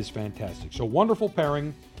 It is fantastic. So wonderful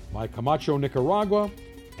pairing. My Camacho Nicaragua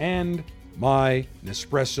and my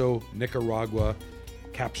Nespresso Nicaragua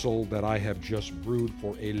capsule that I have just brewed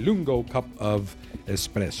for a lungo cup of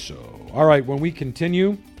espresso. All right, when we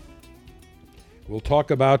continue, we'll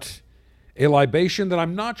talk about a libation that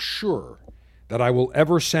I'm not sure that I will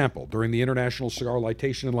ever sample during the International Cigar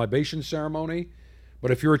Lightation and Libation Ceremony,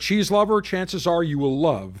 but if you're a cheese lover, chances are you will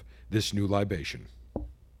love this new libation.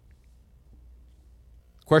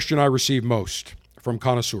 Question I receive most from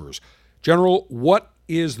connoisseurs. General, what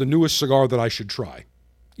is the newest cigar that I should try?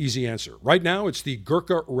 Easy answer. Right now, it's the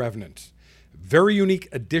Gurkha Revenant. Very unique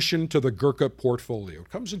addition to the Gurkha portfolio. It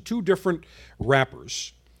comes in two different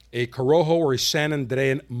wrappers, a Corojo or a San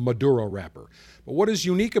Andrean Maduro wrapper. But what is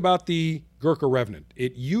unique about the Gurkha Revenant?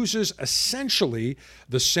 It uses essentially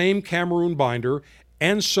the same Cameroon binder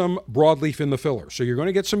and some broadleaf in the filler. So you're going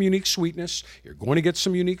to get some unique sweetness. You're going to get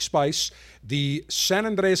some unique spice. The San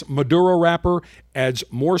Andres Maduro wrapper adds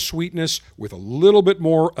more sweetness with a little bit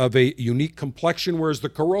more of a unique complexion, whereas the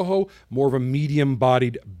Corojo, more of a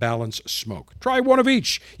medium-bodied, balanced smoke. Try one of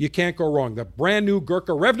each. You can't go wrong. The brand new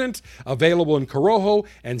Gurkha Revenant, available in Corojo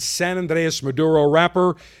and San Andres Maduro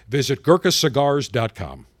wrapper. Visit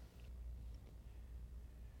GurkhaCigars.com.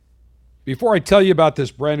 Before I tell you about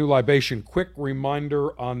this brand new libation, quick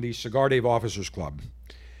reminder on the Cigar Dave Officers Club.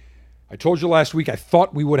 I told you last week I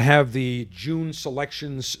thought we would have the June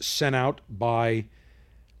selections sent out by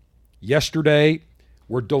yesterday.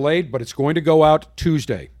 We're delayed, but it's going to go out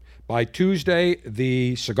Tuesday. By Tuesday,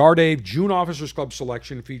 the Cigar Dave June Officers Club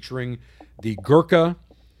selection featuring the Gurkha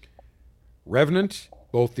Revenant,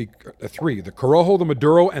 both the three, the Corojo, the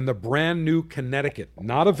Maduro, and the brand new Connecticut.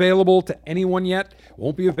 Not available to anyone yet.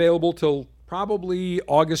 Won't be available till probably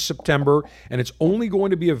August, September, and it's only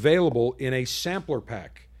going to be available in a sampler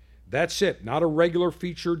pack. That's it. Not a regular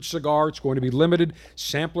featured cigar. It's going to be limited,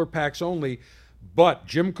 sampler packs only. But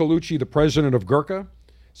Jim Colucci, the president of Gurkha,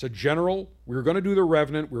 said, General, we're going to do the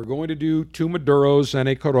Revenant. We're going to do two Maduros and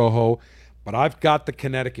a Corojo. But I've got the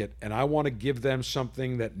Connecticut, and I want to give them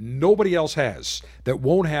something that nobody else has, that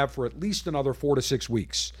won't have for at least another 4 to 6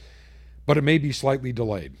 weeks. But it may be slightly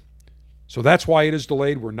delayed. So that's why it is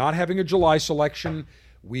delayed. We're not having a July selection.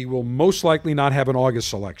 We will most likely not have an August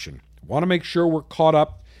selection. Want to make sure we're caught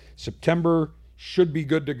up. September should be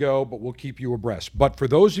good to go, but we'll keep you abreast. But for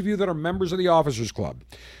those of you that are members of the Officers Club,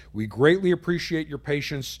 we greatly appreciate your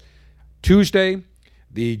patience. Tuesday,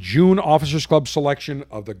 the June Officers Club selection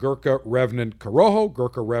of the Gurkha Revenant Corojo,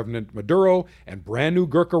 Gurkha Revenant Maduro, and brand new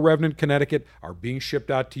Gurkha Revenant Connecticut are being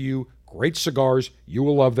shipped out to you. Great cigars. You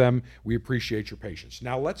will love them. We appreciate your patience.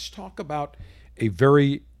 Now let's talk about a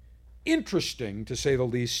very interesting, to say the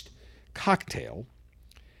least, cocktail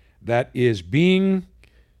that has been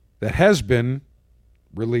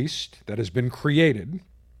released, that has been created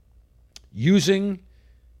using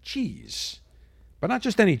cheese. But not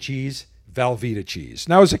just any cheese, Velveeta cheese.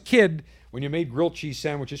 Now, as a kid, when you made grilled cheese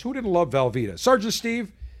sandwiches, who didn't love Velveeta? Sergeant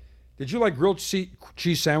Steve, did you like grilled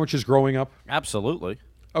cheese sandwiches growing up? Absolutely.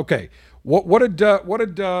 Okay. What did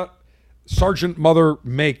Sergeant Mother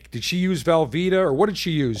make? Did she use Velveeta, or what did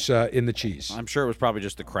she use in the cheese? I'm sure it was probably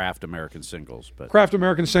just the Kraft American Singles. But Kraft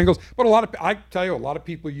American Singles. But I tell you, a lot of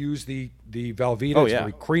people use the Velveeta. Oh, it's yeah.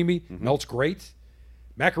 very creamy, melts great.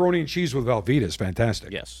 Macaroni and cheese with Velveeta is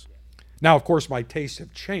fantastic. yes. Now, of course, my tastes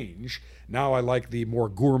have changed. Now I like the more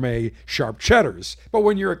gourmet, sharp cheddars. But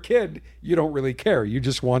when you're a kid, you don't really care. You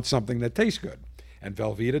just want something that tastes good. And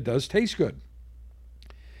Velveeta does taste good.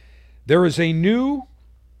 There is a new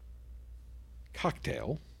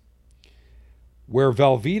cocktail where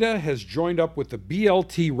Velveeta has joined up with the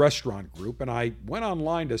BLT restaurant group, and I went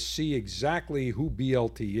online to see exactly who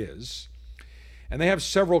BLT is. And they have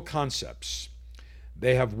several concepts.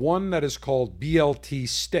 They have one that is called BLT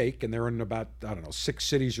Steak, and they're in about, 6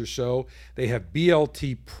 cities or so. They have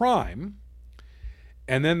BLT Prime,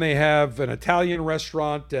 and then they have an Italian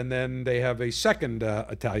restaurant, and then they have a second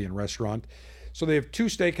Italian restaurant. So they have 2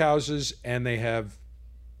 steakhouses, and they have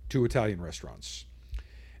 2 Italian restaurants.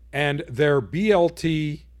 And their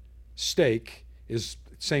BLT Steak is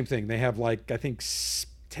the same thing. They have 8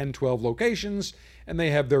 10, 12 locations, and they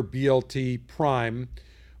have their BLT Prime,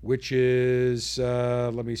 which is,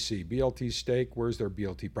 let me see, BLT Steak, where's their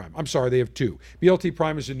BLT Prime? I'm sorry, they have two. BLT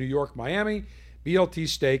Prime is in New York, Miami. BLT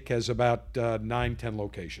Steak has about 9, 10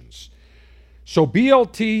 locations. So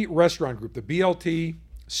BLT Restaurant Group, the BLT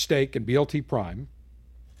Steak and BLT Prime,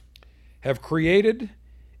 have created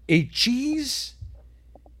a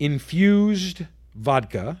cheese-infused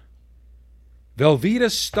vodka, Velveeta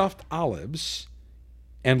stuffed olives,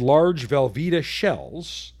 and large Velveeta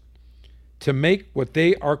shells to make what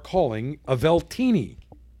they are calling a Veltini.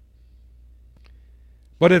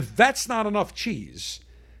 But if that's not enough cheese,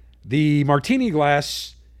 the martini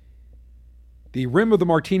glass, the rim of the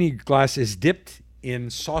martini glass is dipped in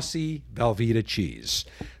saucy Velveeta cheese.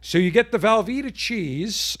 So you get the Velveeta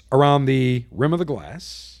cheese around the rim of the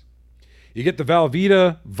glass. You get the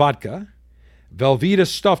Velveeta vodka, Velveeta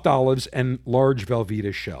stuffed olives, and large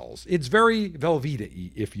Velveeta shells. It's very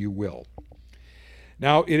Velveeta-y, if you will.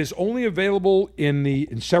 Now, it is only available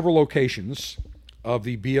in several locations of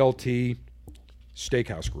the BLT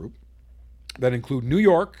Steakhouse Group that include New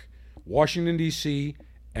York, Washington, D.C.,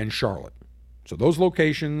 and Charlotte. So those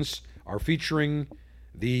locations are featuring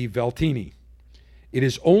the Veltini. It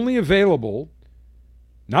is only available,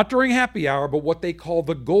 not during happy hour, but what they call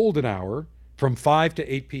the golden hour from 5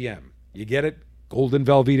 to 8 p.m. You get it? Golden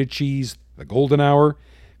Velveeta cheese, the golden hour,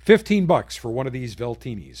 $15 for one of these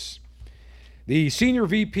Veltinis. The senior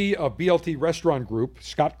VP of BLT Restaurant Group,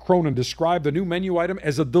 Scott Cronin, described the new menu item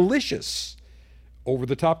as a delicious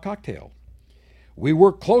over-the-top cocktail. We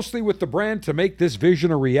work closely with the brand to make this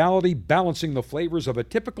vision a reality, balancing the flavors of a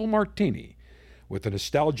typical martini with the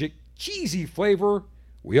nostalgic, cheesy flavor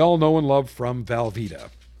we all know and love from Velveeta.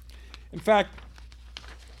 In fact,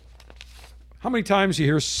 how many times you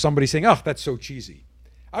hear somebody saying, oh, that's so cheesy?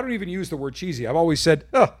 I don't even use the word cheesy. I've always said,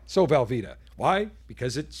 oh, so Velveeta. Why?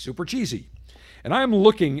 Because it's super cheesy. And I'm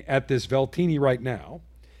looking at this Veltini right now,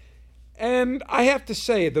 and I have to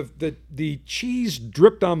say, the cheese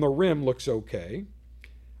dripped on the rim looks okay.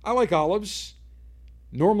 I like olives.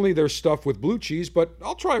 Normally they're stuffed with blue cheese, but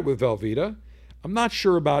I'll try it with Velveeta. I'm not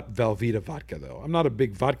sure about Velveeta vodka, though. I'm not a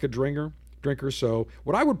big vodka drinker, so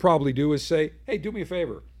what I would probably do is say, hey, do me a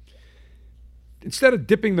favor. Instead of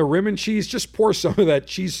dipping the rim in cheese, just pour some of that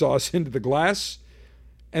cheese sauce into the glass,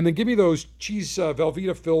 and then give me those cheese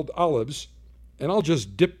Velveeta-filled olives, and I'll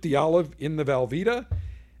just dip the olive in the Velveeta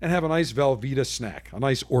and have a nice Velveeta snack, a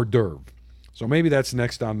nice hors d'oeuvre. So maybe that's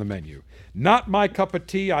next on the menu. Not my cup of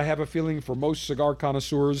tea. I have a feeling for most cigar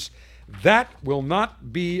connoisseurs, that will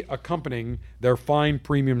not be accompanying their fine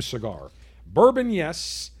premium cigar. Bourbon,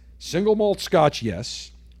 yes. Single malt scotch, yes.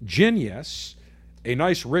 Gin, yes. A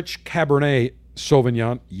nice rich Cabernet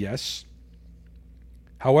Sauvignon, yes.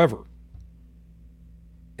 However,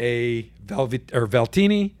 a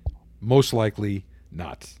Veltini, most likely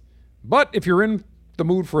not. But if you're in the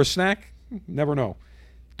mood for a snack, never know.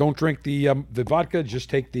 Don't drink the vodka, just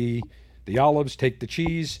take the olives, take the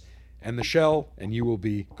cheese and the shell, and you will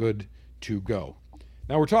be good to go.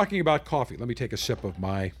 Now we're talking about coffee. Let me take a sip of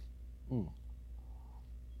my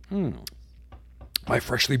my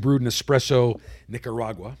freshly brewed Nespresso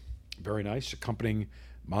Nicaragua. Very nice, accompanying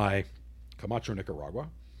my Camacho Nicaragua.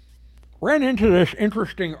 Ran into this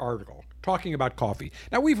interesting article talking about coffee.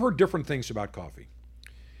 Now, we've heard different things about coffee.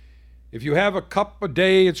 If you have a cup a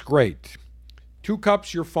day, it's great. 2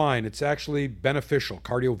 cups, you're fine. It's actually beneficial.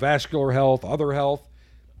 Cardiovascular health, other health.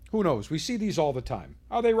 Who knows? We see these all the time.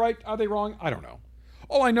 Are they right? Are they wrong? I don't know.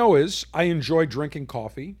 All I know is I enjoy drinking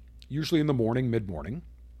coffee, usually in the morning, mid-morning.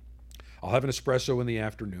 I'll have an espresso in the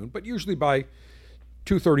afternoon, but usually by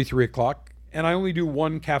 2:30, 3 o'clock. And I only do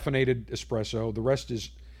 1 caffeinated espresso. The rest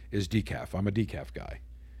is decaf. I'm a decaf guy.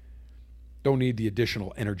 Don't need the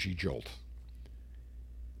additional energy jolt.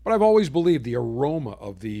 But I've always believed the aroma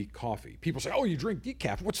of the coffee. People say, oh, you drink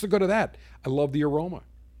decaf. What's the good of that? I love the aroma.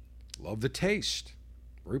 Love the taste.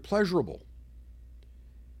 Very pleasurable.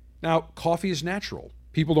 Now, coffee is natural.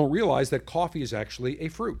 People don't realize that coffee is actually a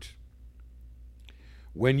fruit.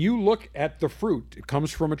 When you look at the fruit, it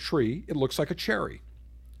comes from a tree. It looks like a cherry.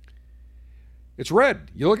 It's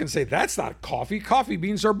red. You look and say, that's not coffee. Coffee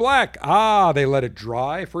beans are black. They let it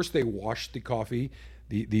dry. First, they wash the coffee,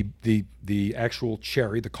 the actual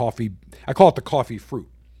cherry, the coffee. I call it the coffee fruit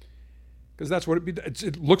because that's what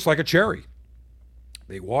it looks like, a cherry.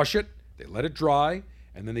 They wash it, they let it dry,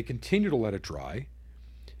 and then they continue to let it dry,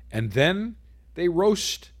 and then they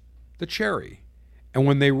roast the cherry. And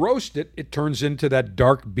when they roast it, it turns into that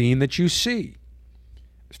dark bean that you see.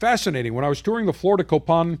 It's fascinating. When I was touring the Florida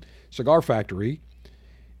Copan Cigar Factory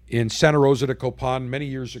in Santa Rosa de Copan many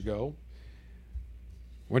years ago,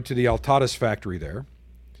 went to the Altadas factory there,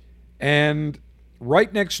 And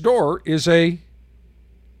right next door is a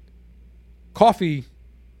coffee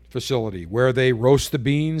facility where they roast the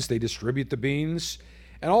beans, they distribute the beans.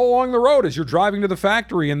 And all along the road, as you're driving to the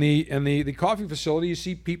factory and the coffee facility, you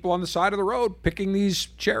see people on the side of the road picking these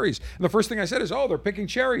cherries. And the first thing I said is, oh, they're picking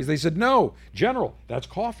cherries. They said, no, General, that's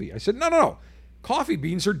coffee. I said, no. Coffee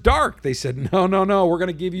beans are dark. They said, no. We're going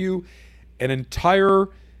to give you an entire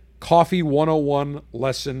Coffee 101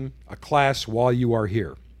 lesson, a class while you are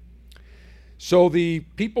here. So the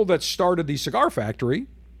people that started the cigar factory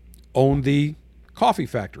owned the coffee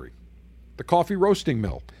factory, the coffee roasting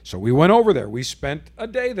mill. So we went over there. We spent a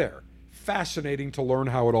day there. Fascinating to learn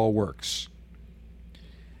how it all works.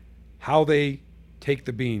 How they take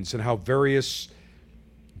the beans and how various,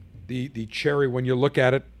 the cherry, when you look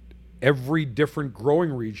at it, every different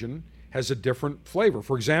growing region has a different flavor.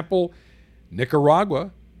 For example,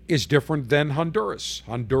 Nicaragua is different than Honduras.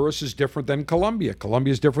 Honduras is different than Colombia.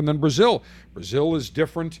 Colombia is different than Brazil. Brazil is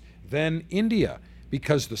different than India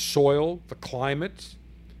because the soil, the climate,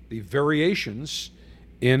 the variations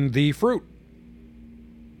in the fruit.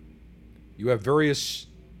 You have various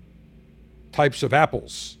types of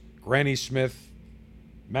apples. Granny Smith,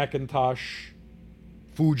 Macintosh,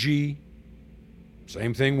 Fuji.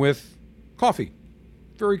 Same thing with coffee.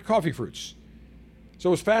 Coffee fruits. So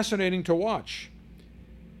it was fascinating to watch.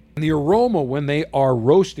 And the aroma when they are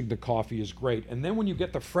roasting the coffee is great. And then when you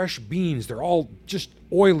get the fresh beans, they're all just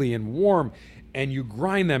oily and warm, and you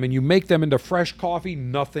grind them and you make them into fresh coffee,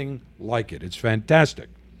 nothing like it. It's fantastic.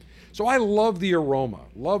 So I love the aroma,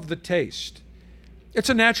 love the taste. It's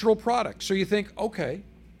a natural product. So you think, okay,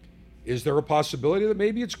 is there a possibility that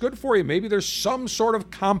maybe it's good for you? Maybe there's some sort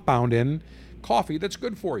of compound in coffee that's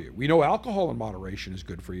good for you. We know alcohol in moderation is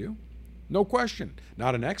good for you. No question.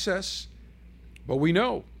 Not in excess, but we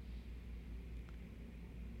know.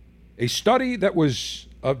 A study that was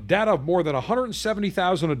of data of more than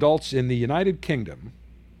 170,000 adults in the United Kingdom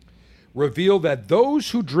revealed that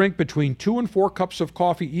those who drink between 2 and 4 cups of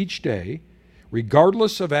coffee each day,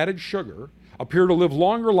 regardless of added sugar, appear to live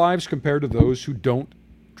longer lives compared to those who don't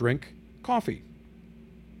drink coffee.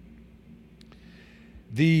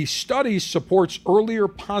 The study supports earlier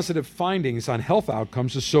positive findings on health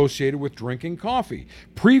outcomes associated with drinking coffee.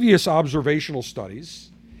 Previous observational studies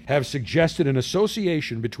have suggested an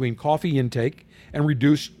association between coffee intake and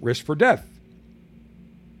reduced risk for death.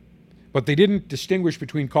 But they didn't distinguish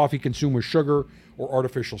between coffee consumed with sugar or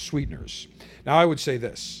artificial sweeteners. Now, I would say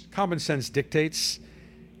this. Common sense dictates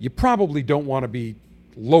you probably don't want to be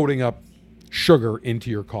loading up sugar into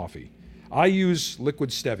your coffee. I use liquid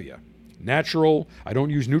stevia. Natural. I don't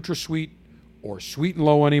use NutraSweet or Sweet and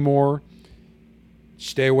Low anymore.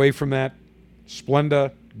 Stay away from that.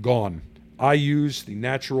 Splenda, gone. I use the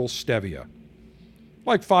natural stevia.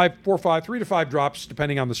 Like 3 to 5 drops,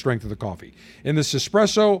 depending on the strength of the coffee. In this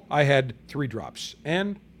espresso, I had 3 drops.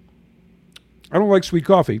 And I don't like sweet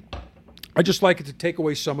coffee. I just like it to take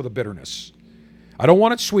away some of the bitterness. I don't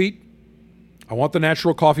want it sweet. I want the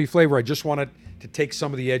natural coffee flavor. I just want it to take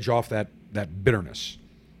some of the edge off that bitterness.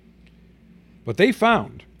 But they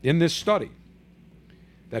found in this study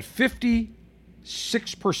that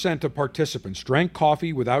 56% of participants drank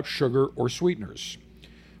coffee without sugar or sweeteners.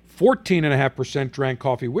 14.5% drank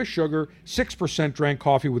coffee with sugar, 6% drank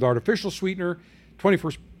coffee with artificial sweetener,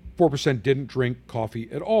 24% didn't drink coffee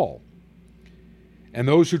at all. And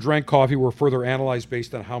those who drank coffee were further analyzed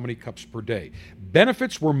based on how many cups per day.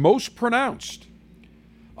 Benefits were most pronounced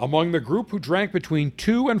among the group who drank between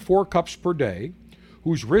 2 and 4 cups per day,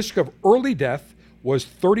 whose risk of early death was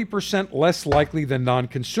 30% less likely than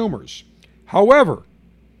non-consumers. However,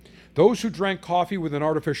 those who drank coffee with an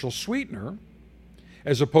artificial sweetener,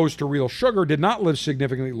 as opposed to real sugar, did not live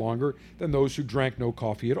significantly longer than those who drank no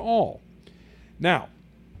coffee at all. Now,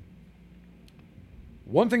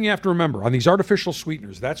 one thing you have to remember on these artificial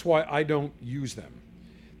sweeteners, that's why I don't use them.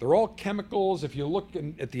 They're all chemicals. If you look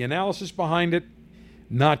at the analysis behind it,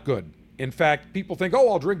 not good. In fact, people think, oh,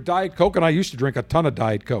 I'll drink Diet Coke, and I used to drink a ton of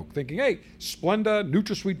Diet Coke, thinking, hey, Splenda,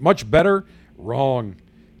 NutraSweet, much better. Wrong.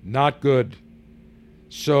 Not good.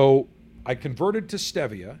 So I converted to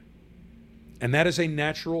stevia, and that is a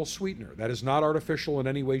natural sweetener. That is not artificial in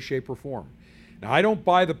any way, shape, or form. Now, I don't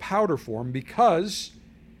buy the powder form because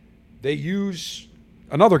they use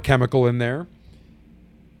another chemical in there.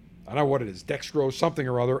 I don't know what it is, dextrose, something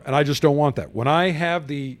or other, and I just don't want that. When I have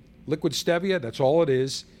the liquid stevia, that's all it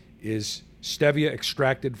is stevia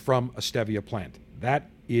extracted from a stevia plant.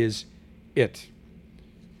 That is it.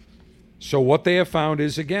 So what they have found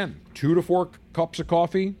is, again, 2 to 4 cups of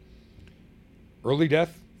coffee, early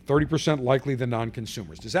death, 30% likely than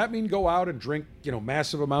non-consumers. Does that mean go out and drink,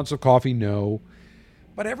 massive amounts of coffee? No.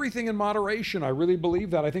 But everything in moderation, I really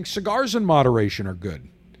believe that. I think cigars in moderation are good.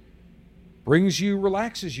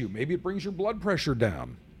 Relaxes you. Maybe it brings your blood pressure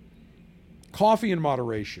down. Coffee in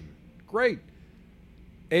moderation, great.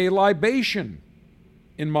 A libation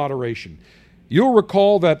in moderation. You'll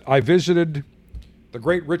recall that I visited the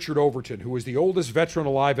great Richard Overton, who was the oldest veteran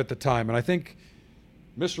alive at the time. And I think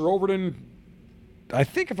Mr. Overton,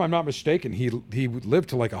 if I'm not mistaken, he lived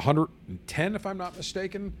to like 110, if I'm not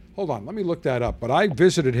mistaken. Hold on, let me look that up. But I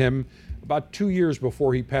visited him about 2 years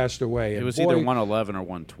before he passed away. It was either 111 or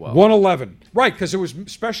 112. 111, right, because it was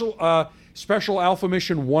special Alpha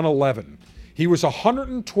Mission 111. He was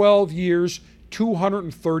 112 years,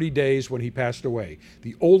 230 days when he passed away.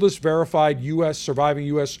 The oldest verified surviving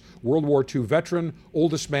U.S. World War II veteran,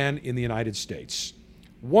 oldest man in the United States.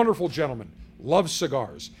 Wonderful gentleman. Loves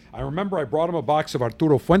cigars. I remember I brought him a box of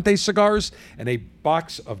Arturo Fuente cigars and a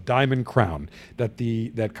box of Diamond Crown that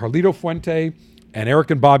Carlito Fuente and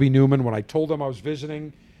Eric and Bobby Newman, when I told them I was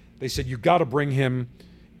visiting, they said, you got to bring him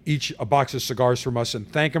each a box of cigars from us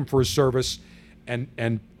and thank him for his service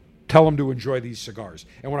and tell him to enjoy these cigars.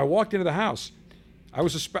 And when I walked into the house, I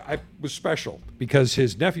was special because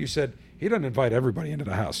his nephew said, he doesn't invite everybody into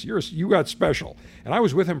the house. You got special. And I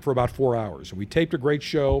was with him for about 4 hours. And we taped a great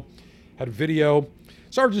show, had a video.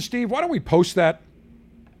 Sergeant Steve, why don't we post that?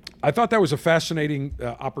 I thought that was a fascinating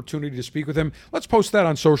opportunity to speak with him. Let's post that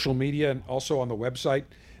on social media and also on the website,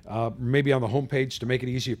 maybe on the homepage to make it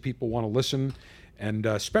easy if people want to listen. And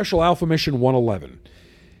Special Alpha Mission 111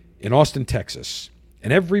 in Austin, Texas.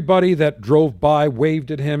 And everybody that drove by waved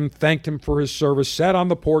at him, thanked him for his service, sat on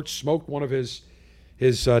the porch, smoked one of his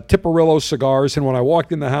Tiparillo cigars. And when I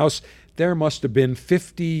walked in the house, there must have been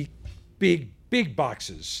 50 big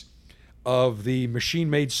boxes of the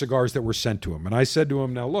machine-made cigars that were sent to him. And I said to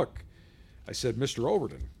him, now look, I said, Mr.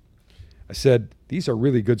 Overton, I said, these are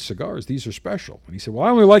really good cigars. These are special. And he said, well, I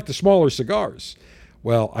only like the smaller cigars.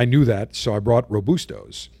 Well, I knew that, so I brought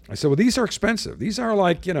Robustos. I said, well, these are expensive. These are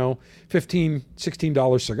like, $15,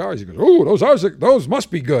 $16 cigars. He goes, oh, those must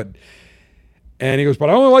be good. And he goes, but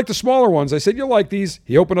I only like the smaller ones. I said, you'll like these.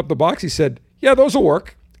 He opened up the box. He said, yeah, those will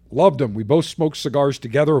work. Loved them. We both smoked cigars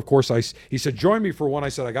together. Of course, he said, join me for one. I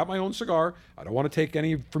said, I got my own cigar. I don't want to take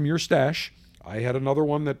any from your stash. I had another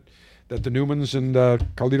one that the Newmans and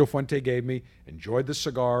Carlito Fuente gave me. Enjoyed the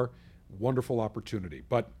cigar. Wonderful opportunity.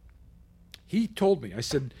 But he told me, I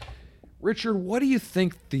said, Richard, what do you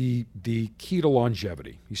think the key to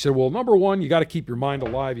longevity? He said, well, number one, you got to keep your mind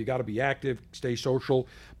alive. You got to be active, stay social.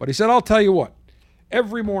 But he said, I'll tell you what,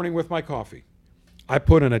 every morning with my coffee, I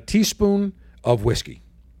put in a teaspoon of whiskey.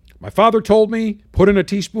 My father told me, put in a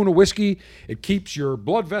teaspoon of whiskey. It keeps your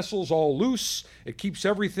blood vessels all loose. It keeps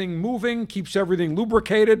everything moving, keeps everything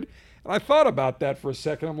lubricated. And I thought about that for a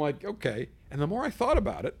second. I'm like, okay. And the more I thought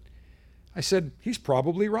about it, I said, he's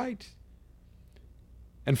probably right.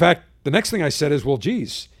 In fact, the next thing I said is, well,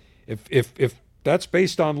 geez, if that's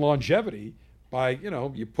based on longevity, by,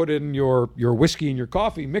 you put in your whiskey in your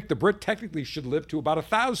coffee, Mick the Brit technically should live to about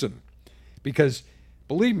 1,000. Because,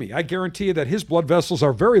 believe me, I guarantee you that his blood vessels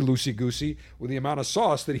are very loosey-goosey with the amount of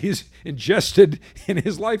sauce that he's ingested in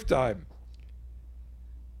his lifetime.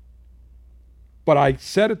 But I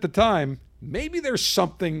said at the time, maybe there's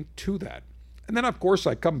something to that. And then, of course,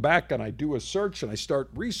 I come back and I do a search and I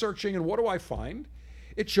start researching, and what do I find?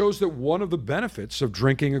 It shows that one of the benefits of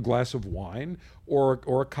drinking a glass of wine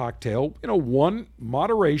or a cocktail, one,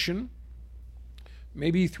 moderation,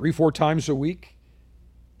 maybe 3-4 times a week,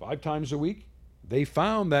 5 times a week, they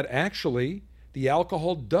found that actually the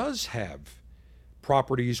alcohol does have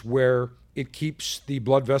properties where it keeps the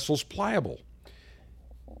blood vessels pliable.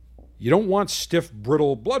 You don't want stiff,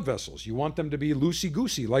 brittle blood vessels. You want them to be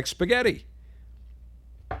loosey-goosey, like spaghetti.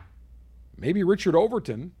 Maybe Richard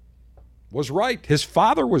Overton was right. His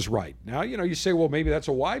father was right. Now, you say, well, maybe that's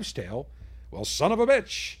a wives' tale. Well, son of a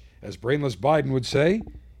bitch, as Brainless Biden would say,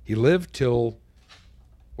 he lived till,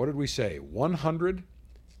 what did we say,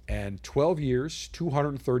 112 years,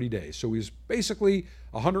 230 days. So he was basically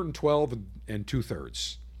 112 and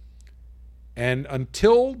 2/3. And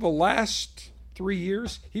until the last 3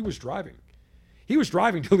 years, he was driving. He was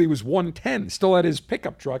driving till he was 110, still had his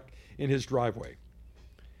pickup truck in his driveway.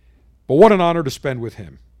 But what an honor to spend with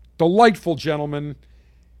him. Delightful gentleman,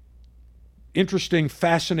 interesting,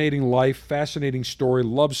 fascinating life, fascinating story,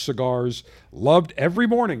 loved cigars, loved every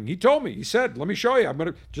morning. He told me, he said, let me show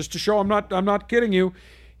you. Just to show I'm not kidding you.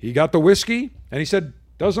 He got the whiskey and he said,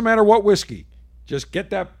 doesn't matter what whiskey, just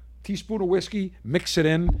get that teaspoon of whiskey, mix it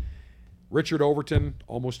in. Richard Overton,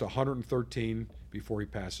 almost 113 before he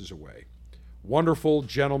passes away. Wonderful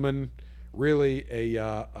gentleman, Really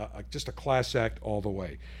just a class act all the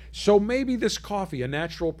way. So maybe this coffee, a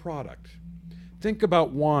natural product. Think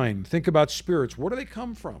about wine. Think about spirits. Where do they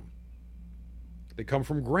come from? They come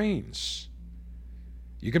from grains.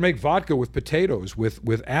 You can make vodka with potatoes,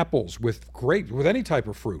 with apples, with grapes, with any type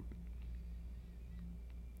of fruit.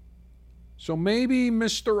 So maybe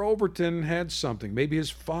Mr. Overton had something. Maybe his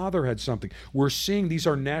father had something. We're seeing these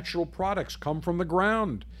are natural products, come from the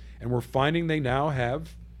ground. And we're finding they now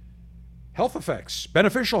have health effects,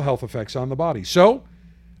 beneficial health effects on the body. So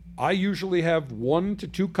I usually have 1 to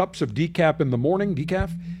 2 cups of decaf in the morning,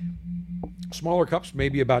 smaller cups,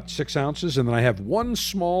 maybe about 6 ounces. And then I have one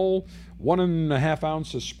small 1.5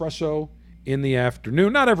 ounce espresso in the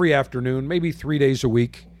afternoon. Not every afternoon, maybe 3 days a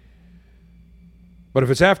week. But if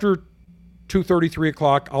it's after 2:30, 3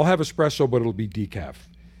 o'clock, I'll have espresso, but it'll be decaf.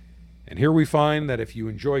 And here we find that if you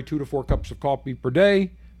enjoy 2 to 4 cups of coffee per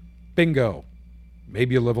day, bingo,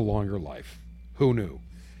 maybe you live a longer life. Who knew?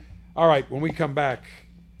 All right, when we come back,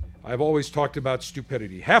 I've always talked about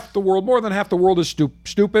stupidity. Half the world, more than half the world is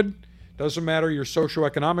stupid. Doesn't matter your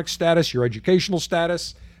socioeconomic status, your educational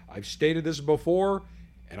status. I've stated this before,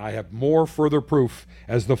 and I have more further proof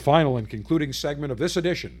as the final and concluding segment of this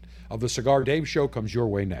edition of the Cigar Dave Show comes your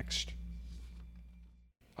way next.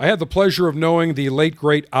 I had the pleasure of knowing the late,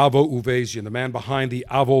 great Avo Uvezian, the man behind the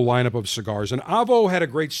Avo lineup of cigars. And Avo had a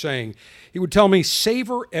great saying. He would tell me,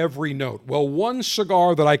 savor every note. Well, one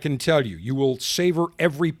cigar that I can tell you, you will savor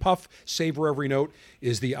every puff, savor every note,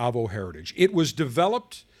 is the Avo Heritage. It was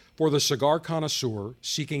developed for the cigar connoisseur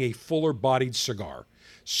seeking a fuller-bodied cigar.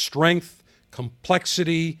 Strength,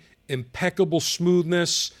 complexity, impeccable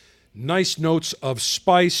smoothness, nice notes of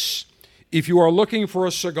spice. If you are looking for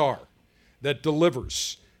a cigar that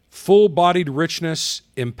delivers full-bodied richness,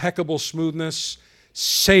 impeccable smoothness,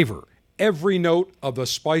 savor every note of the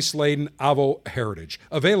spice-laden Avo Heritage.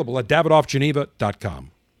 Available at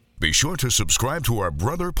davidoffgeneva.com. Be sure to subscribe to our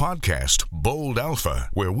brother podcast, Bold Alpha,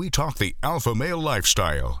 where we talk the alpha male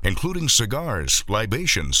lifestyle, including cigars,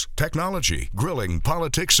 libations, technology, grilling,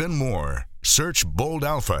 politics, and more. Search Bold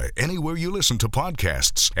Alpha anywhere you listen to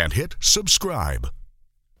podcasts and hit subscribe.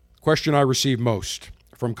 Question I receive most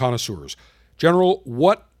from connoisseurs. General,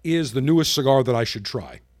 what is the newest cigar that I should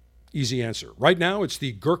try? Easy answer. Right now, it's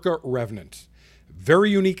the Gurkha Revenant. Very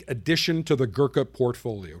unique addition to the Gurkha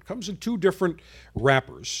portfolio. It comes in 2 different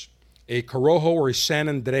wrappers, a Corojo or a San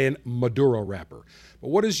Andrean Maduro wrapper. But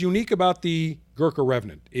what is unique about the Gurkha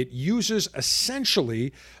Revenant? It uses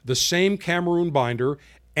essentially the same Cameroon binder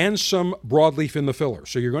and some broadleaf in the filler.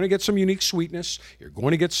 So you're going to get some unique sweetness. You're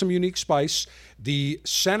going to get some unique spice. The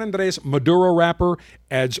San Andres Maduro wrapper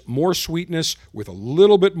adds more sweetness with a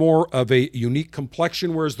little bit more of a unique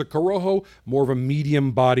complexion, whereas the Corojo, more of a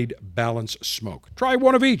medium-bodied, balanced smoke. Try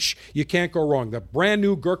one of each. You can't go wrong. The brand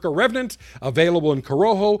new Gurkha Revenant, available in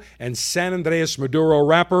Corojo and San Andres Maduro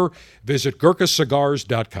wrapper. Visit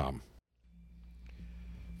GurkhaCigars.com.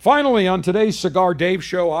 Finally, on today's Cigar Dave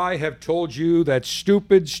Show, I have told you that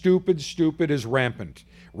stupid is rampant.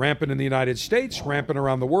 Rampant in the United States, rampant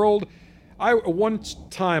around the world. One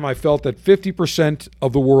time I felt that 50%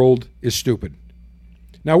 of the world is stupid.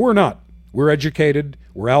 Now, we're not. We're educated.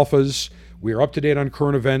 We're alphas. We're up to date on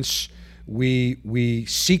current events. We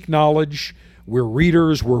seek knowledge. We're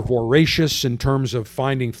readers. We're voracious in terms of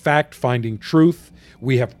finding fact, finding truth.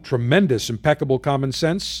 We have tremendous, impeccable common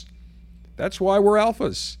sense. That's why we're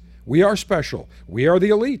alphas. We are special. We are the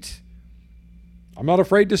elite. I'm not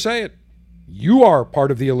afraid to say it. You are part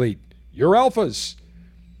of the elite. You're alphas.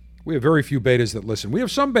 We have very few betas that listen. We have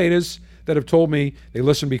some betas that have told me they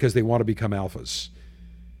listen because they want to become alphas.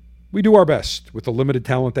 We do our best with the limited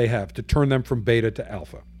talent they have to turn them from beta to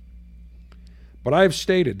alpha. But I have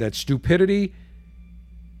stated that stupidity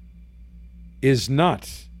is not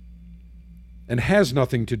and has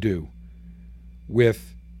nothing to do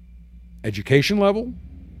with education level,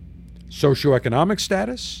 socioeconomic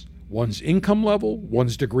status, one's income level,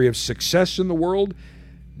 one's degree of success in the world.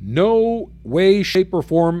 No way, shape, or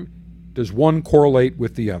form does one correlate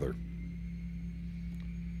with the other.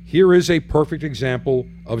 Here is a perfect example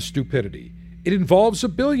of stupidity. It involves a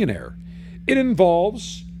billionaire. It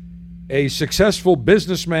involves a successful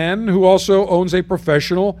businessman who also owns a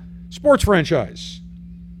professional sports franchise.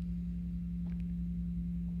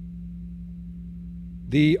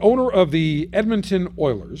 The owner of the Edmonton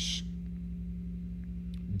Oilers,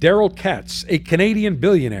 Daryl Katz, a Canadian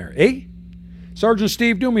billionaire. Eh? Sergeant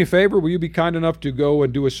Steve, do me a favor. Will you be kind enough to go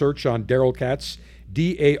and do a search on Daryl Katz,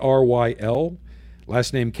 D-A-R-Y-L,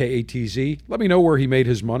 last name K-A-T-Z. Let me know where he made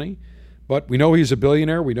his money. But we know he's a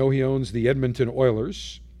billionaire. We know he owns the Edmonton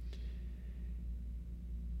Oilers.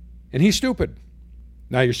 And he's stupid.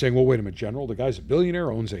 Now you're saying, well, wait a minute, General, the guy's a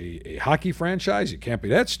billionaire, owns a hockey franchise. You can't be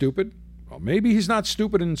that stupid. Well, maybe he's not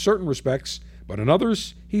stupid in certain respects, but in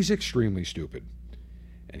others, he's extremely stupid.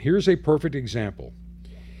 And here's a perfect example.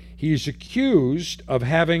 He is accused of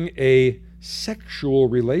having a sexual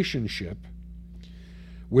relationship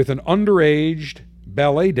with an underage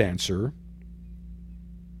ballet dancer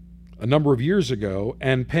a number of years ago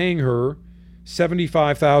and paying her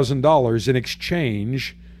 $75,000 in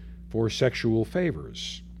exchange for sexual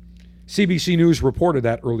favors. CBC News reported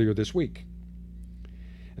that earlier this week.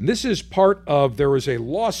 And this is there is a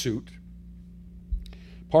lawsuit,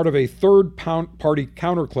 part of a third-party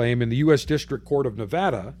counterclaim in the U.S. District Court of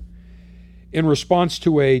Nevada in response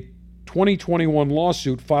to a 2021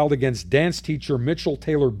 lawsuit filed against dance teacher Mitchell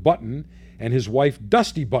Taylor Button and his wife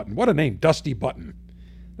Dusty Button. What a name, Dusty Button.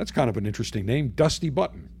 That's kind of an interesting name, Dusty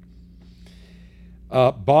Button.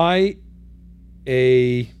 By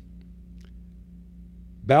a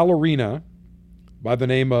ballerina by the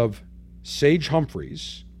name of Sage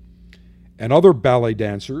Humphreys and other ballet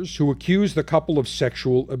dancers who accused the couple of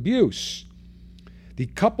sexual abuse. The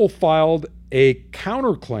couple filed a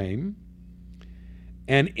counterclaim,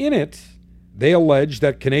 and in it, they alleged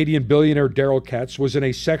that Canadian billionaire Daryl Katz was in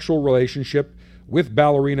a sexual relationship with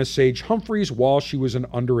ballerina Sage Humphreys while she was an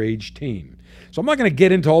underage teen. So I'm not going to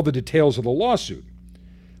get into all the details of the lawsuit,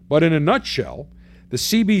 but in a nutshell, the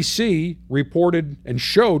CBC reported and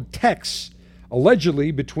showed texts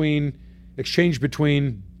allegedly exchanged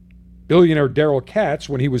between billionaire Daryl Katz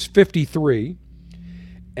when he was 53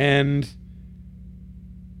 and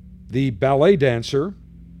the ballet dancer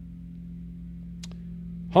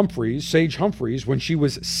Sage Humphreys, when she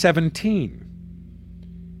was 17.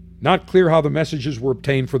 Not clear how the messages were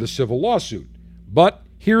obtained for the civil lawsuit, but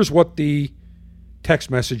here's what the text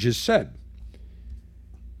messages said.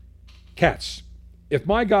 Katz, if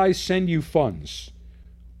my guys send you funds,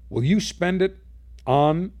 will you spend it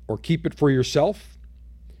on or keep it for yourself?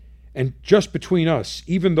 And just between us,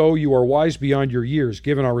 even though you are wise beyond your years,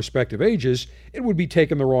 given our respective ages, it would be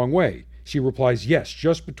taken the wrong way. She replies, yes,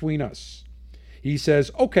 just between us. He says,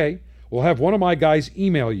 okay, we'll have one of my guys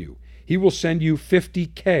email you. He will send you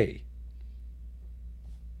 $50K.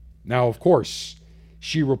 Now, of course,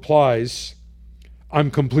 she replies, I'm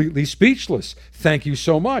completely speechless. Thank you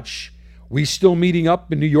so much. We still meeting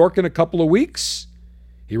up in New York in a couple of weeks?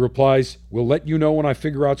 He replies, we'll let you know when I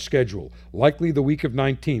figure out schedule. Likely the week of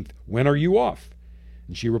 19th. When are you off?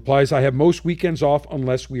 And she replies, I have most weekends off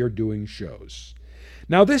unless we are doing shows.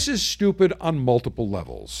 Now, this is stupid on multiple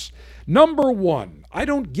levels. Number one, I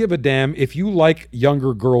don't give a damn if you like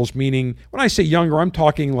younger girls, meaning when I say younger, I'm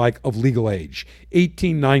talking like of legal age,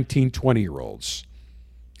 18, 19, 20-year-olds.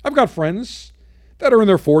 I've got friends that are in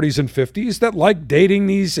their 40s and 50s that like dating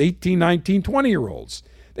these 18, 19, 20-year-olds.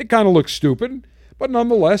 They kind of look stupid, but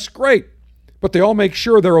nonetheless, great. But they all make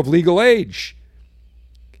sure they're of legal age.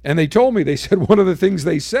 And they told me, they said one of the things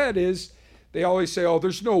they said is, they always say, oh,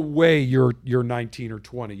 there's no way you're 19 or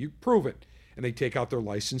 20. You prove it. And they take out their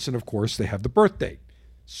license, and of course, they have the birth date.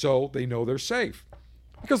 So they know they're safe.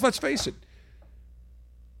 Because let's face it,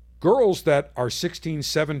 girls that are 16,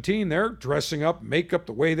 17, they're dressing up, makeup,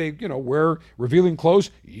 the way they, wear revealing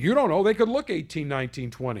clothes. You don't know. They could look 18,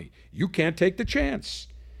 19, 20. You can't take the chance.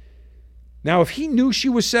 Now, if he knew she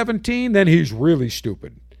was 17, then he's really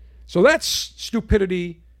stupid. So that's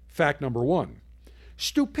stupidity fact number one.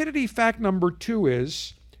 Stupidity fact number two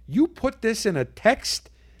is you put this in a text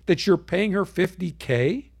that you're paying her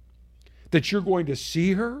 $50K, that you're going to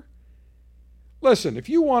see her. Listen, if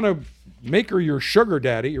you want to make her your sugar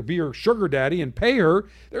daddy or be her sugar daddy and pay her,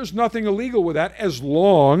 there's nothing illegal with that as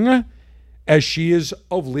long as she is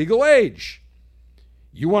of legal age.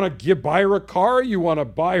 You want to buy her a car, you want to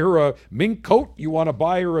buy her a mink coat, you want to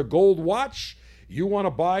buy her a gold watch, you want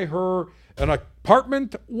to buy her an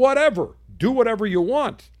apartment, whatever. Do whatever you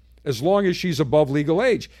want as long as she's above legal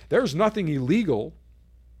age. There's nothing illegal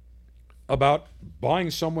about buying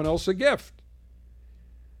someone else a gift.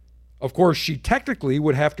 Of course, she technically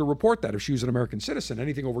would have to report that if she was an American citizen.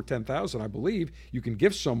 Anything over $10,000, I believe, you can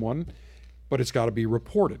give someone, but it's got to be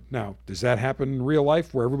reported. Now, does that happen in real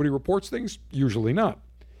life where everybody reports things? Usually not.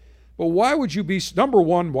 But why would you be, number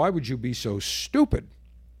one, why would you be so stupid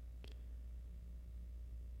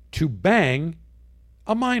to bang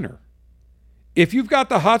a minor? If you've got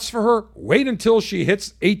the hots for her, wait until she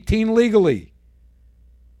hits 18 legally.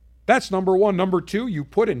 That's number one. Number two, you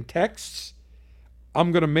put in texts,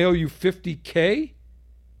 I'm going to mail you $50K.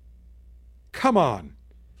 Come on.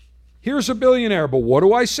 Here's a billionaire, but what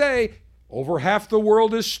do I say? Over half the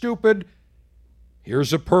world is stupid.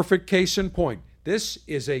 Here's a perfect case in point. This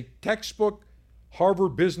is a textbook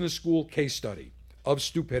Harvard Business School case study. of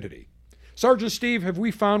stupidity. Sergeant Steve, have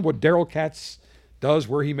we found what Daryl Katz does,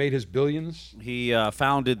 where he made his billions? He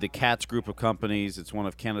founded the Katz Group of Companies. It's one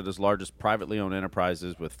of Canada's largest privately owned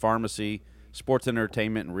enterprises with pharmacy, sports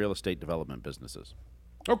entertainment, and real estate development businesses.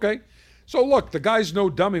 Okay. So look, the guy's no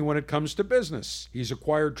dummy when it comes to business. He's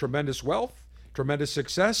acquired tremendous wealth, tremendous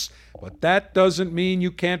success, but that doesn't mean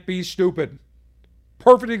you can't be stupid.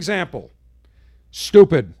 Perfect example.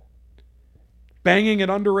 Stupid. Banging an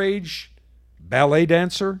underage ballet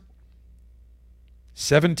dancer.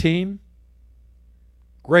 17.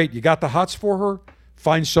 Great, you got the hots for her?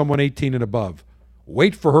 Find someone 18 and above.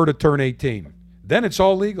 Wait for her to turn 18. Then it's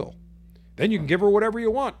all legal. Then you can give her whatever you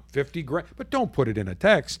want, 50 grand. But don't put it in a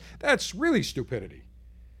text. That's really stupidity.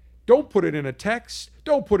 Don't put it in a text.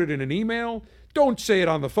 Don't put it in an email. Don't say it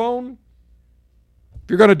on the phone. If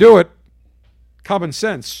you're going to do it, common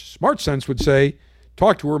sense, smart sense would say,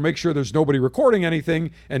 talk to her, make sure there's nobody recording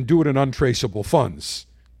anything, and do it in untraceable funds.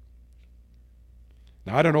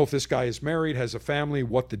 Now, I don't know if this guy is married, has a family,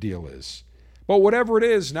 what the deal is. But whatever it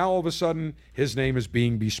is, now all of a sudden, his name is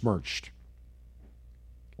being besmirched.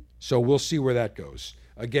 So we'll see where that goes.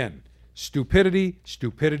 Again, stupidity,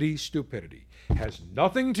 stupidity, stupidity. Has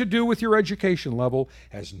nothing to do with your education level,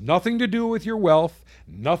 has nothing to do with your wealth,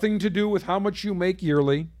 nothing to do with how much you make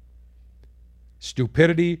yearly.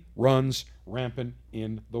 Stupidity runs rampant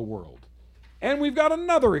in the world. And we've got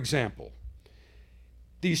another example.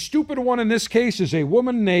 The stupid one in this case is a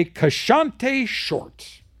woman named Kashante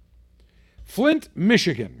Short. Flint,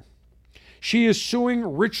 Michigan. She is suing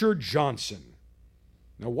Richard Johnson.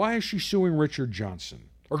 Now, why is she suing Richard Johnson?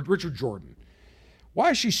 Or Richard Jordan?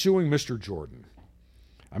 Why is she suing Mr. Jordan?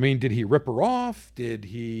 I mean, did he rip her off? Did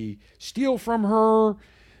he steal from her?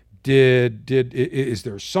 Is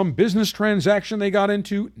there some business transaction they got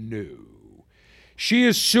into? No. She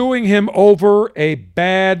is suing him over a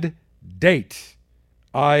bad date.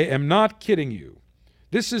 I am not kidding you.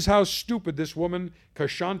 This is how stupid this woman,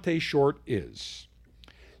 Kashante Short, is.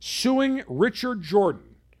 Suing Richard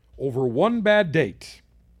Jordan over one bad date.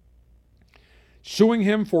 Suing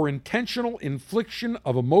him for intentional infliction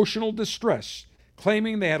of emotional distress,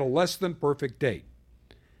 claiming they had a less than perfect date.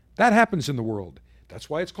 That happens in the world. That's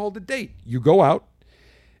why it's called a date. You go out,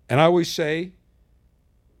 and I always say,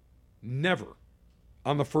 never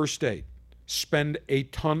on the first date spend a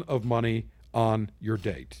ton of money on your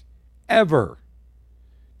date. Ever.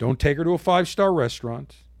 Don't take her to a 5-star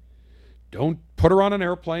restaurant. Don't put her on an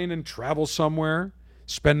airplane and travel somewhere.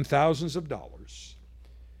 Spend thousands of dollars.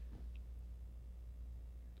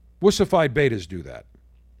 Wussified betas do that.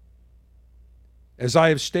 As I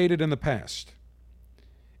have stated in the past,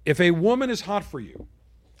 if a woman is hot for you,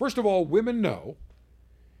 first of all, women know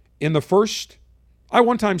in the first, I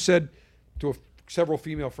one time said to several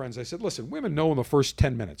female friends, I said, listen, women know in the first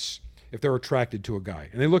 10 minutes if they're attracted to a guy.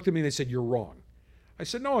 And they looked at me and they said, you're wrong. I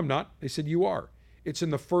said, no, I'm not. They said, you are. It's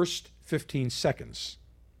in the first 15 seconds.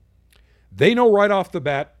 They know right off the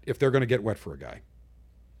bat if they're going to get wet for a guy.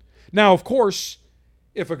 Now, of course,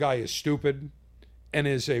 if a guy is stupid and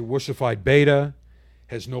is a wussified beta,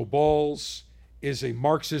 has no balls, is a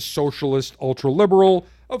Marxist, socialist, ultra-liberal,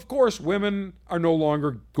 of course, women are no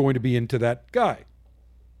longer going to be into that guy.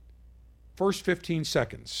 First 15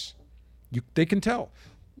 seconds, they can tell.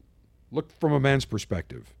 Look from a man's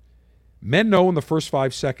perspective. Men know in the first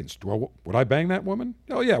 5 seconds, would I bang that woman?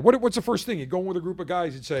 Oh, yeah. What's the first thing? You go in with a group of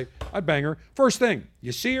guys, you'd say, I'd bang her. First thing,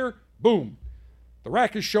 you see her, boom. The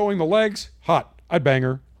rack is showing the legs, hot. I'd bang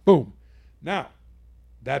her, boom. Now,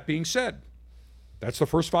 that being said, that's the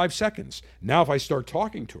first 5 seconds. Now, if I start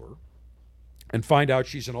talking to her and find out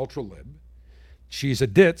she's an ultra-lib, she's a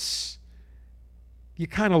ditz, you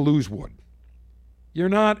kind of lose wood. You're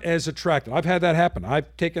not as attractive. I've had that happen.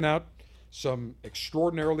 I've taken out some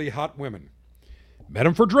extraordinarily hot women. Met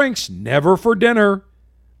them for drinks, never for dinner.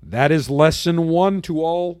 That is lesson 1 to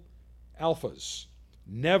all alphas.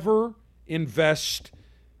 Never invest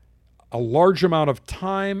a large amount of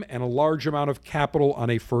time and a large amount of capital on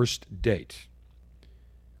a first date.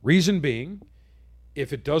 Reason being,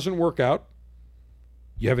 if it doesn't work out,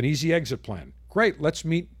 you have an easy exit plan. Great, let's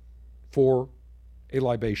meet for a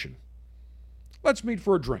libation. Let's meet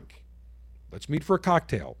for a drink. Let's meet for a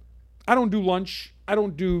cocktail. I don't do lunch. I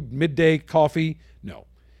don't do midday coffee. No.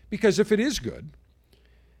 Because if it is good,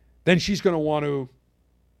 then she's going to want to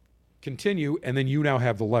continue, and then you now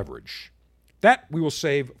have the leverage. That we will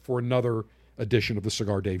save for another edition of the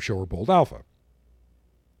Cigar Dave Show or Bold Alpha.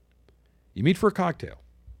 You meet for a cocktail.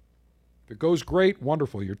 If it goes great,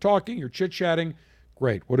 wonderful. You're talking, you're chit-chatting,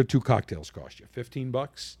 great. What do 2 cocktails cost you?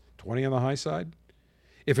 $15? 20 on the high side?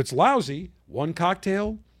 If it's lousy, 1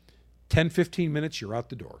 cocktail, 10, 15 minutes, you're out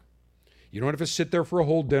the door. You don't have to sit there for a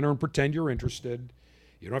whole dinner and pretend you're interested.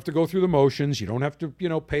 You don't have to go through the motions. You don't have to,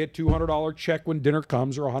 pay a $200 check when dinner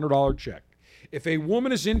comes or a $100 check. If a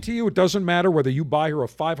woman is into you, it doesn't matter whether you buy her a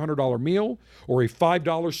 $500 meal or a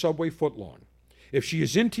 $5 Subway footlong. If she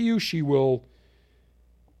is into you, she will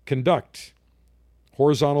conduct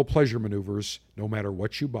horizontal pleasure maneuvers no matter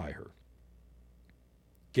what you buy her.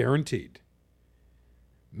 Guaranteed.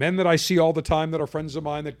 Men that I see all the time that are friends of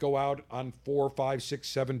mine that go out on 4, 5, 6,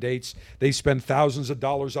 7 dates, they spend thousands of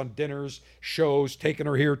dollars on dinners, shows, taking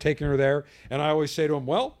her here, taking her there. And I always say to them,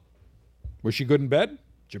 well, was she good in bed?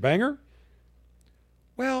 Did you bang her?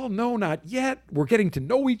 Well, no, not yet. We're getting to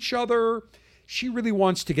know each other. She really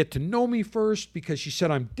wants to get to know me first because she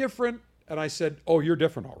said I'm different. And I said, oh, you're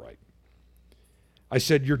different, all right. I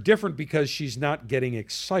said, you're different because she's not getting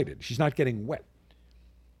excited. She's not getting wet.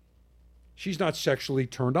 She's not sexually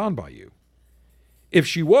turned on by you. If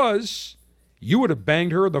she was, you would have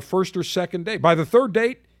banged her the first or second date. By the third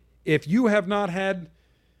date, if you have not had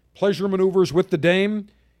pleasure maneuvers with the dame,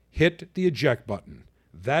 hit the eject button.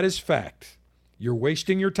 That is fact. You're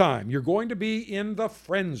wasting your time. You're going to be in the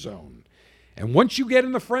friend zone. And once you get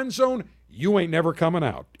in the friend zone, you ain't never coming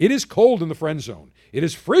out. It is cold in the friend zone. It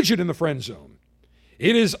is frigid in the friend zone.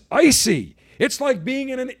 It is icy. It's like being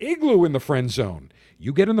in an igloo in the friend zone.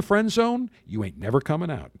 You get in the friend zone, you ain't never coming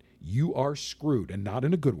out. You are screwed, and not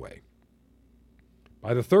in a good way.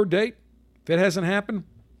 By the third date, if it hasn't happened,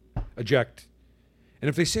 eject. And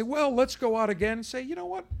if they say, well, let's go out again, say, you know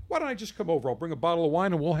what? Why don't I just come over? I'll bring a bottle of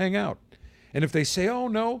wine and we'll hang out. And if they say, oh,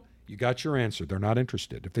 no, you got your answer. They're not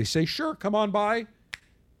interested. If they say, sure, come on by,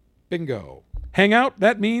 bingo. Hang out,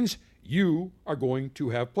 that means you are going to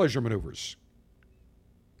have pleasure maneuvers.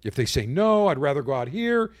 If they say, no, I'd rather go out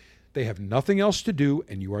here, they have nothing else to do,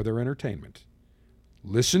 and you are their entertainment.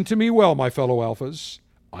 Listen to me well, my fellow alphas.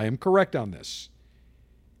 I am correct on this.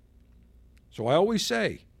 So I always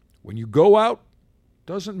say, when you go out,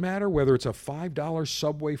 doesn't matter whether it's a $5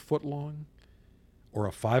 Subway footlong or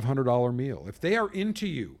a $500 meal. If they are into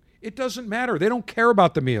you, it doesn't matter. They don't care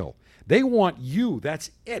about the meal. They want you.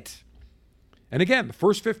 That's it. And again, the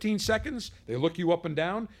first 15 seconds, they look you up and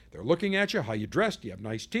down. They're looking at you, how you dress. Do you have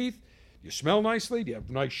nice teeth? Do you smell nicely? Do you have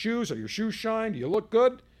nice shoes? Are your shoes shine? Do you look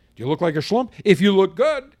good? Do you look like a schlump? If you look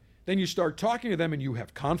good, then you start talking to them and you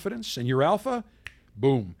have confidence and you're alpha.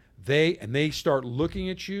 Boom. They start looking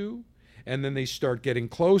at you, and then they start getting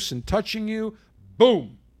close and touching you.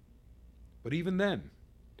 Boom. But even then,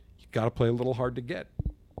 you got to play a little hard to get.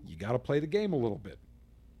 You got to play the game a little bit.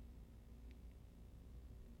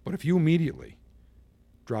 But if you immediately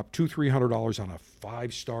drop $200-$300 on a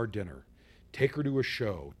 5-star dinner, take her to a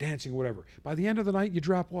show, dancing, whatever, by the end of the night, you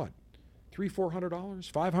drop what?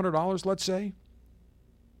 $300-$400, $500, let's say?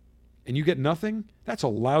 And you get nothing? That's a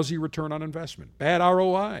lousy return on investment. Bad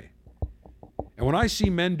ROI. And when I see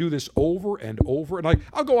men do this over and over, and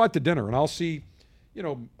I'll go out to dinner and I'll see,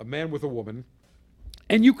 a man with a woman,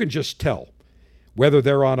 and you can just tell whether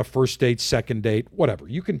they're on a first date, second date, whatever.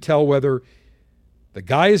 You can tell whether the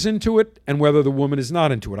guy is into it and whether the woman is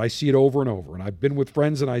not into it. I see it over and over. And I've been with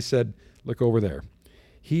friends and I said, look over there.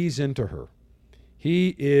 He's into her.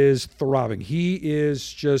 He is throbbing. He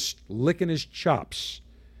is just licking his chops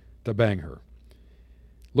to bang her.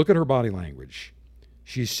 Look at her body language.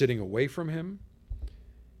 She's sitting away from him.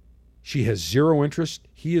 She has zero interest.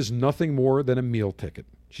 He is nothing more than a meal ticket.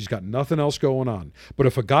 She's got nothing else going on. But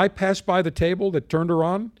if a guy passed by the table that turned her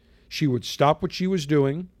on, she would stop what she was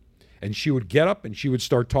doing, and she would get up and she would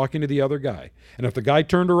start talking to the other guy. And if the guy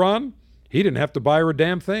turned her on, he didn't have to buy her a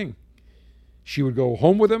damn thing. She would go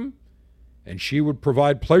home with him, and she would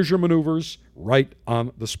provide pleasure maneuvers right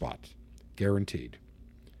on the spot. Guaranteed.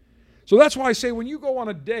 So that's why I say when you go on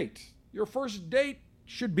a date, your first date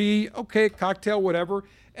should be, okay, cocktail, whatever.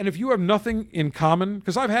 And if you have nothing in common,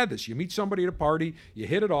 because I've had this, you meet somebody at a party, you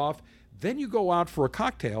hit it off, then you go out for a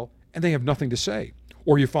cocktail and they have nothing to say.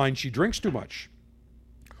 Or you find she drinks too much.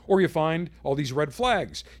 Or you find all these red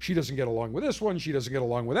flags. She doesn't get along with this one. She doesn't get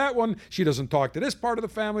along with that one. She doesn't talk to this part of the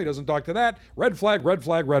family, doesn't talk to that. Red flag, red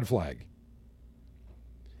flag, red flag.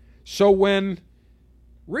 So when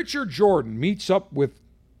Richard Jordan meets up with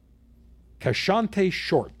Kashante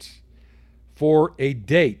Short for a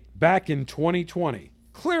date back in 2020,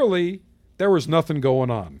 clearly there was nothing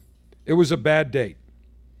going on. It was a bad date.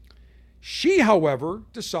 She, however,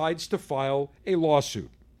 decides to file a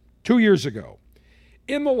lawsuit 2 years ago.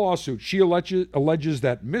 In the lawsuit, she alleges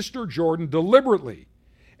that Mr. Jordan deliberately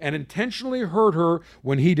and intentionally hurt her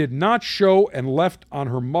when he did not show and left on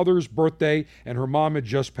her mother's birthday, and her mom had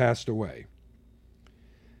just passed away.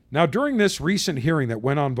 Now, during this recent hearing that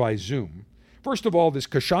went on by Zoom, first of all, this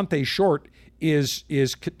Kashante Short is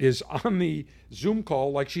on the Zoom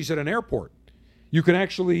call like she's at an airport. You can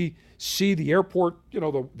actually see the airport,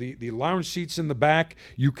 the lounge seats in the back.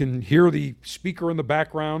 You can hear the speaker in the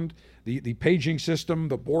background, the paging system,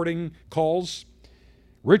 the boarding calls.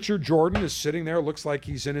 Richard Jordan is sitting there, looks like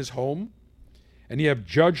he's in his home. And you have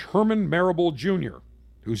Judge Herman Marable Jr.,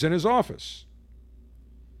 who's in his office.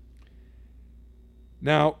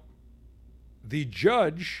 Now, the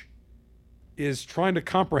judge is trying to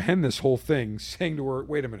comprehend this whole thing, saying to her,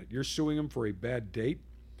 wait a minute, you're suing him for a bad date?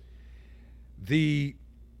 The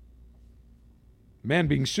man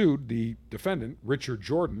being sued, the defendant, Richard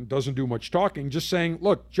Jordan, doesn't do much talking, just saying,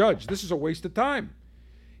 look, Judge, this is a waste of time.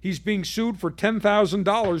 He's being sued for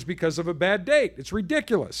 $10,000 because of a bad date. It's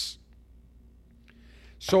ridiculous.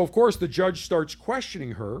 So, of course, the judge starts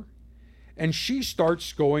questioning her, and she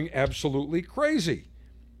starts going absolutely crazy.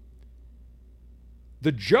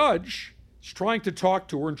 The judge is trying to talk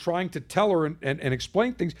to her and trying to tell her and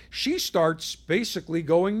explain things. She starts basically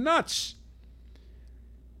going nuts.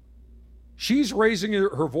 She's raising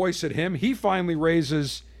her voice at him. He finally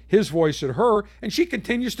raises his voice at her, and she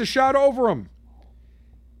continues to shout over him.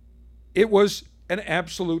 It was an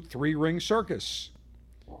absolute three-ring circus.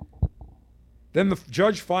 Then the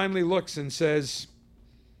judge finally looks and says,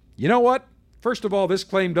 you know what? First of all, this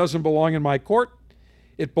claim doesn't belong in my court.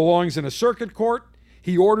 It belongs in a circuit court.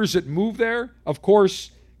 He orders it moved there. Of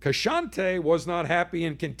course, Kashante was not happy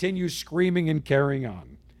and continues screaming and carrying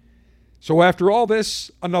on. So after all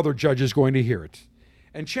this, another judge is going to hear it.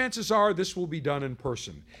 And chances are this will be done in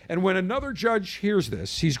person. And when another judge hears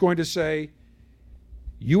this, he's going to say,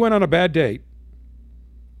 you went on a bad date,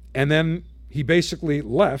 and then he basically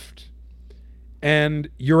left, and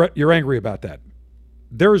you're angry about that.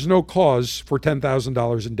 There is no cause for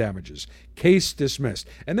 $10,000 in damages. Case dismissed.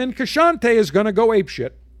 And then Kashante is going to go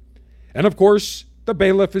apeshit. And of course, the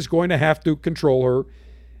bailiff is going to have to control her.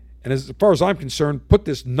 And as far as I'm concerned, put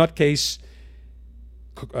this nutcase,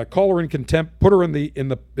 call her in contempt, put her in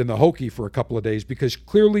the hokey for a couple of days, because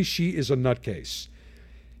clearly she is a nutcase.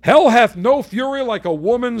 Hell hath no fury like a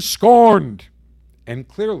woman scorned. And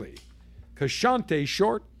clearly, Kashante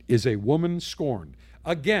Short is a woman scorned.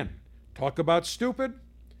 Again, talk about stupid.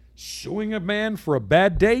 Suing a man for a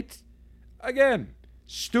bad date. Again,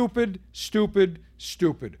 stupid, stupid,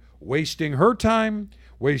 stupid. Wasting her time,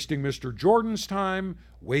 wasting Mr. Jordan's time,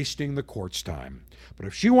 wasting the court's time. But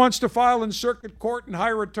if she wants to file in circuit court and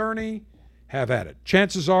hire an attorney, have at it.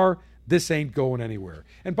 Chances are this ain't going anywhere.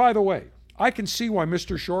 And by the way, I can see why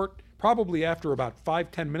Mr. Short, probably after about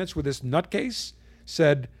 5-10 minutes with this nutcase,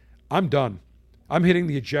 said, I'm done. I'm hitting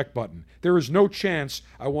the eject button. There is no chance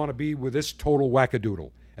I want to be with this total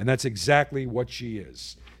wackadoodle. And that's exactly what she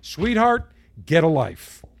is. Sweetheart, get a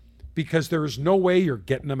life. Because there is no way you're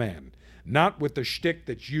getting a man. Not with the shtick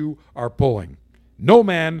that you are pulling. No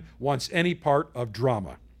man wants any part of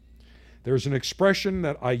drama. There's an expression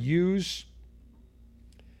that I use.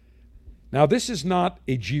 Now, this is not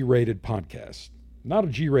a G-rated podcast. Not a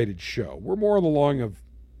G-rated show. We're more on the line of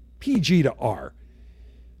PG to R.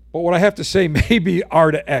 But what I have to say may be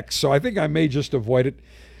R to X, so I think I may just avoid it.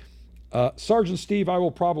 Sergeant Steve, I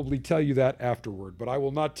will probably tell you that afterward, but I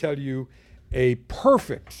will not tell you a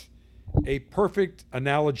perfect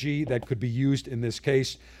analogy that could be used in this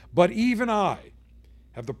case. But even I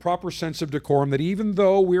have the proper sense of decorum that even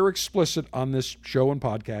though we're explicit on this show and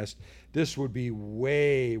podcast, this would be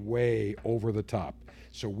way, way over the top.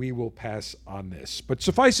 So we will pass on this. But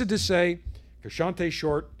suffice it to say, Kashante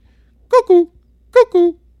Short, cuckoo,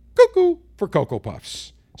 cuckoo, cuckoo for Cocoa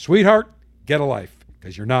Puffs. Sweetheart, get a life,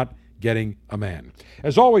 because you're not getting a man.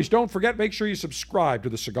 As always, don't forget, make sure you subscribe to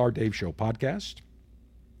the Cigar Dave Show podcast.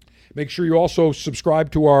 Make sure you also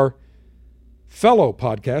subscribe to our fellow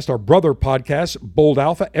podcast, our brother podcast, Bold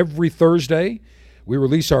Alpha. Every Thursday, we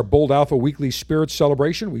release our Bold Alpha Weekly Spirit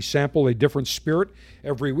Celebration. We sample a different spirit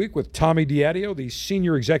every week with Tommy Diadio, the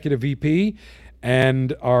Senior Executive VP,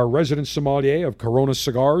 and our resident sommelier of Corona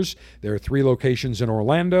Cigars. There are 3 locations in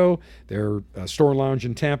Orlando, their store and lounge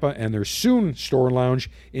in Tampa, and their soon store and lounge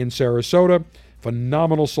in Sarasota.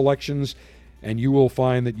 Phenomenal selections, and you will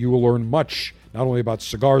find that you will learn much, not only about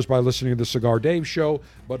cigars by listening to the Cigar Dave Show,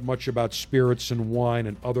 but much about spirits and wine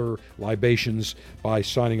and other libations by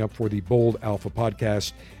signing up for the Bold Alpha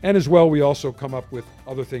podcast. And as well, we also come up with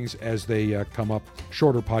other things as they come up,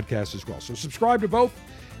 shorter podcasts as well. So subscribe to both.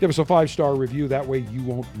 Give us a 5-star review. That way you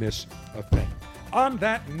won't miss a thing. On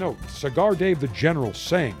that note, Cigar Dave the General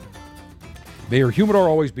saying, may your humidor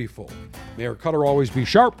always be full. May your cutter always be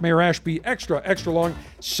sharp. May your ash be extra, extra long.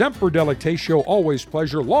 Semper Delectatio, always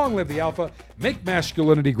pleasure. Long live the Alpha. Make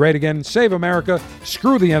masculinity great again. Save America.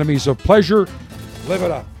 Screw the enemies of pleasure. Live it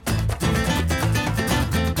up.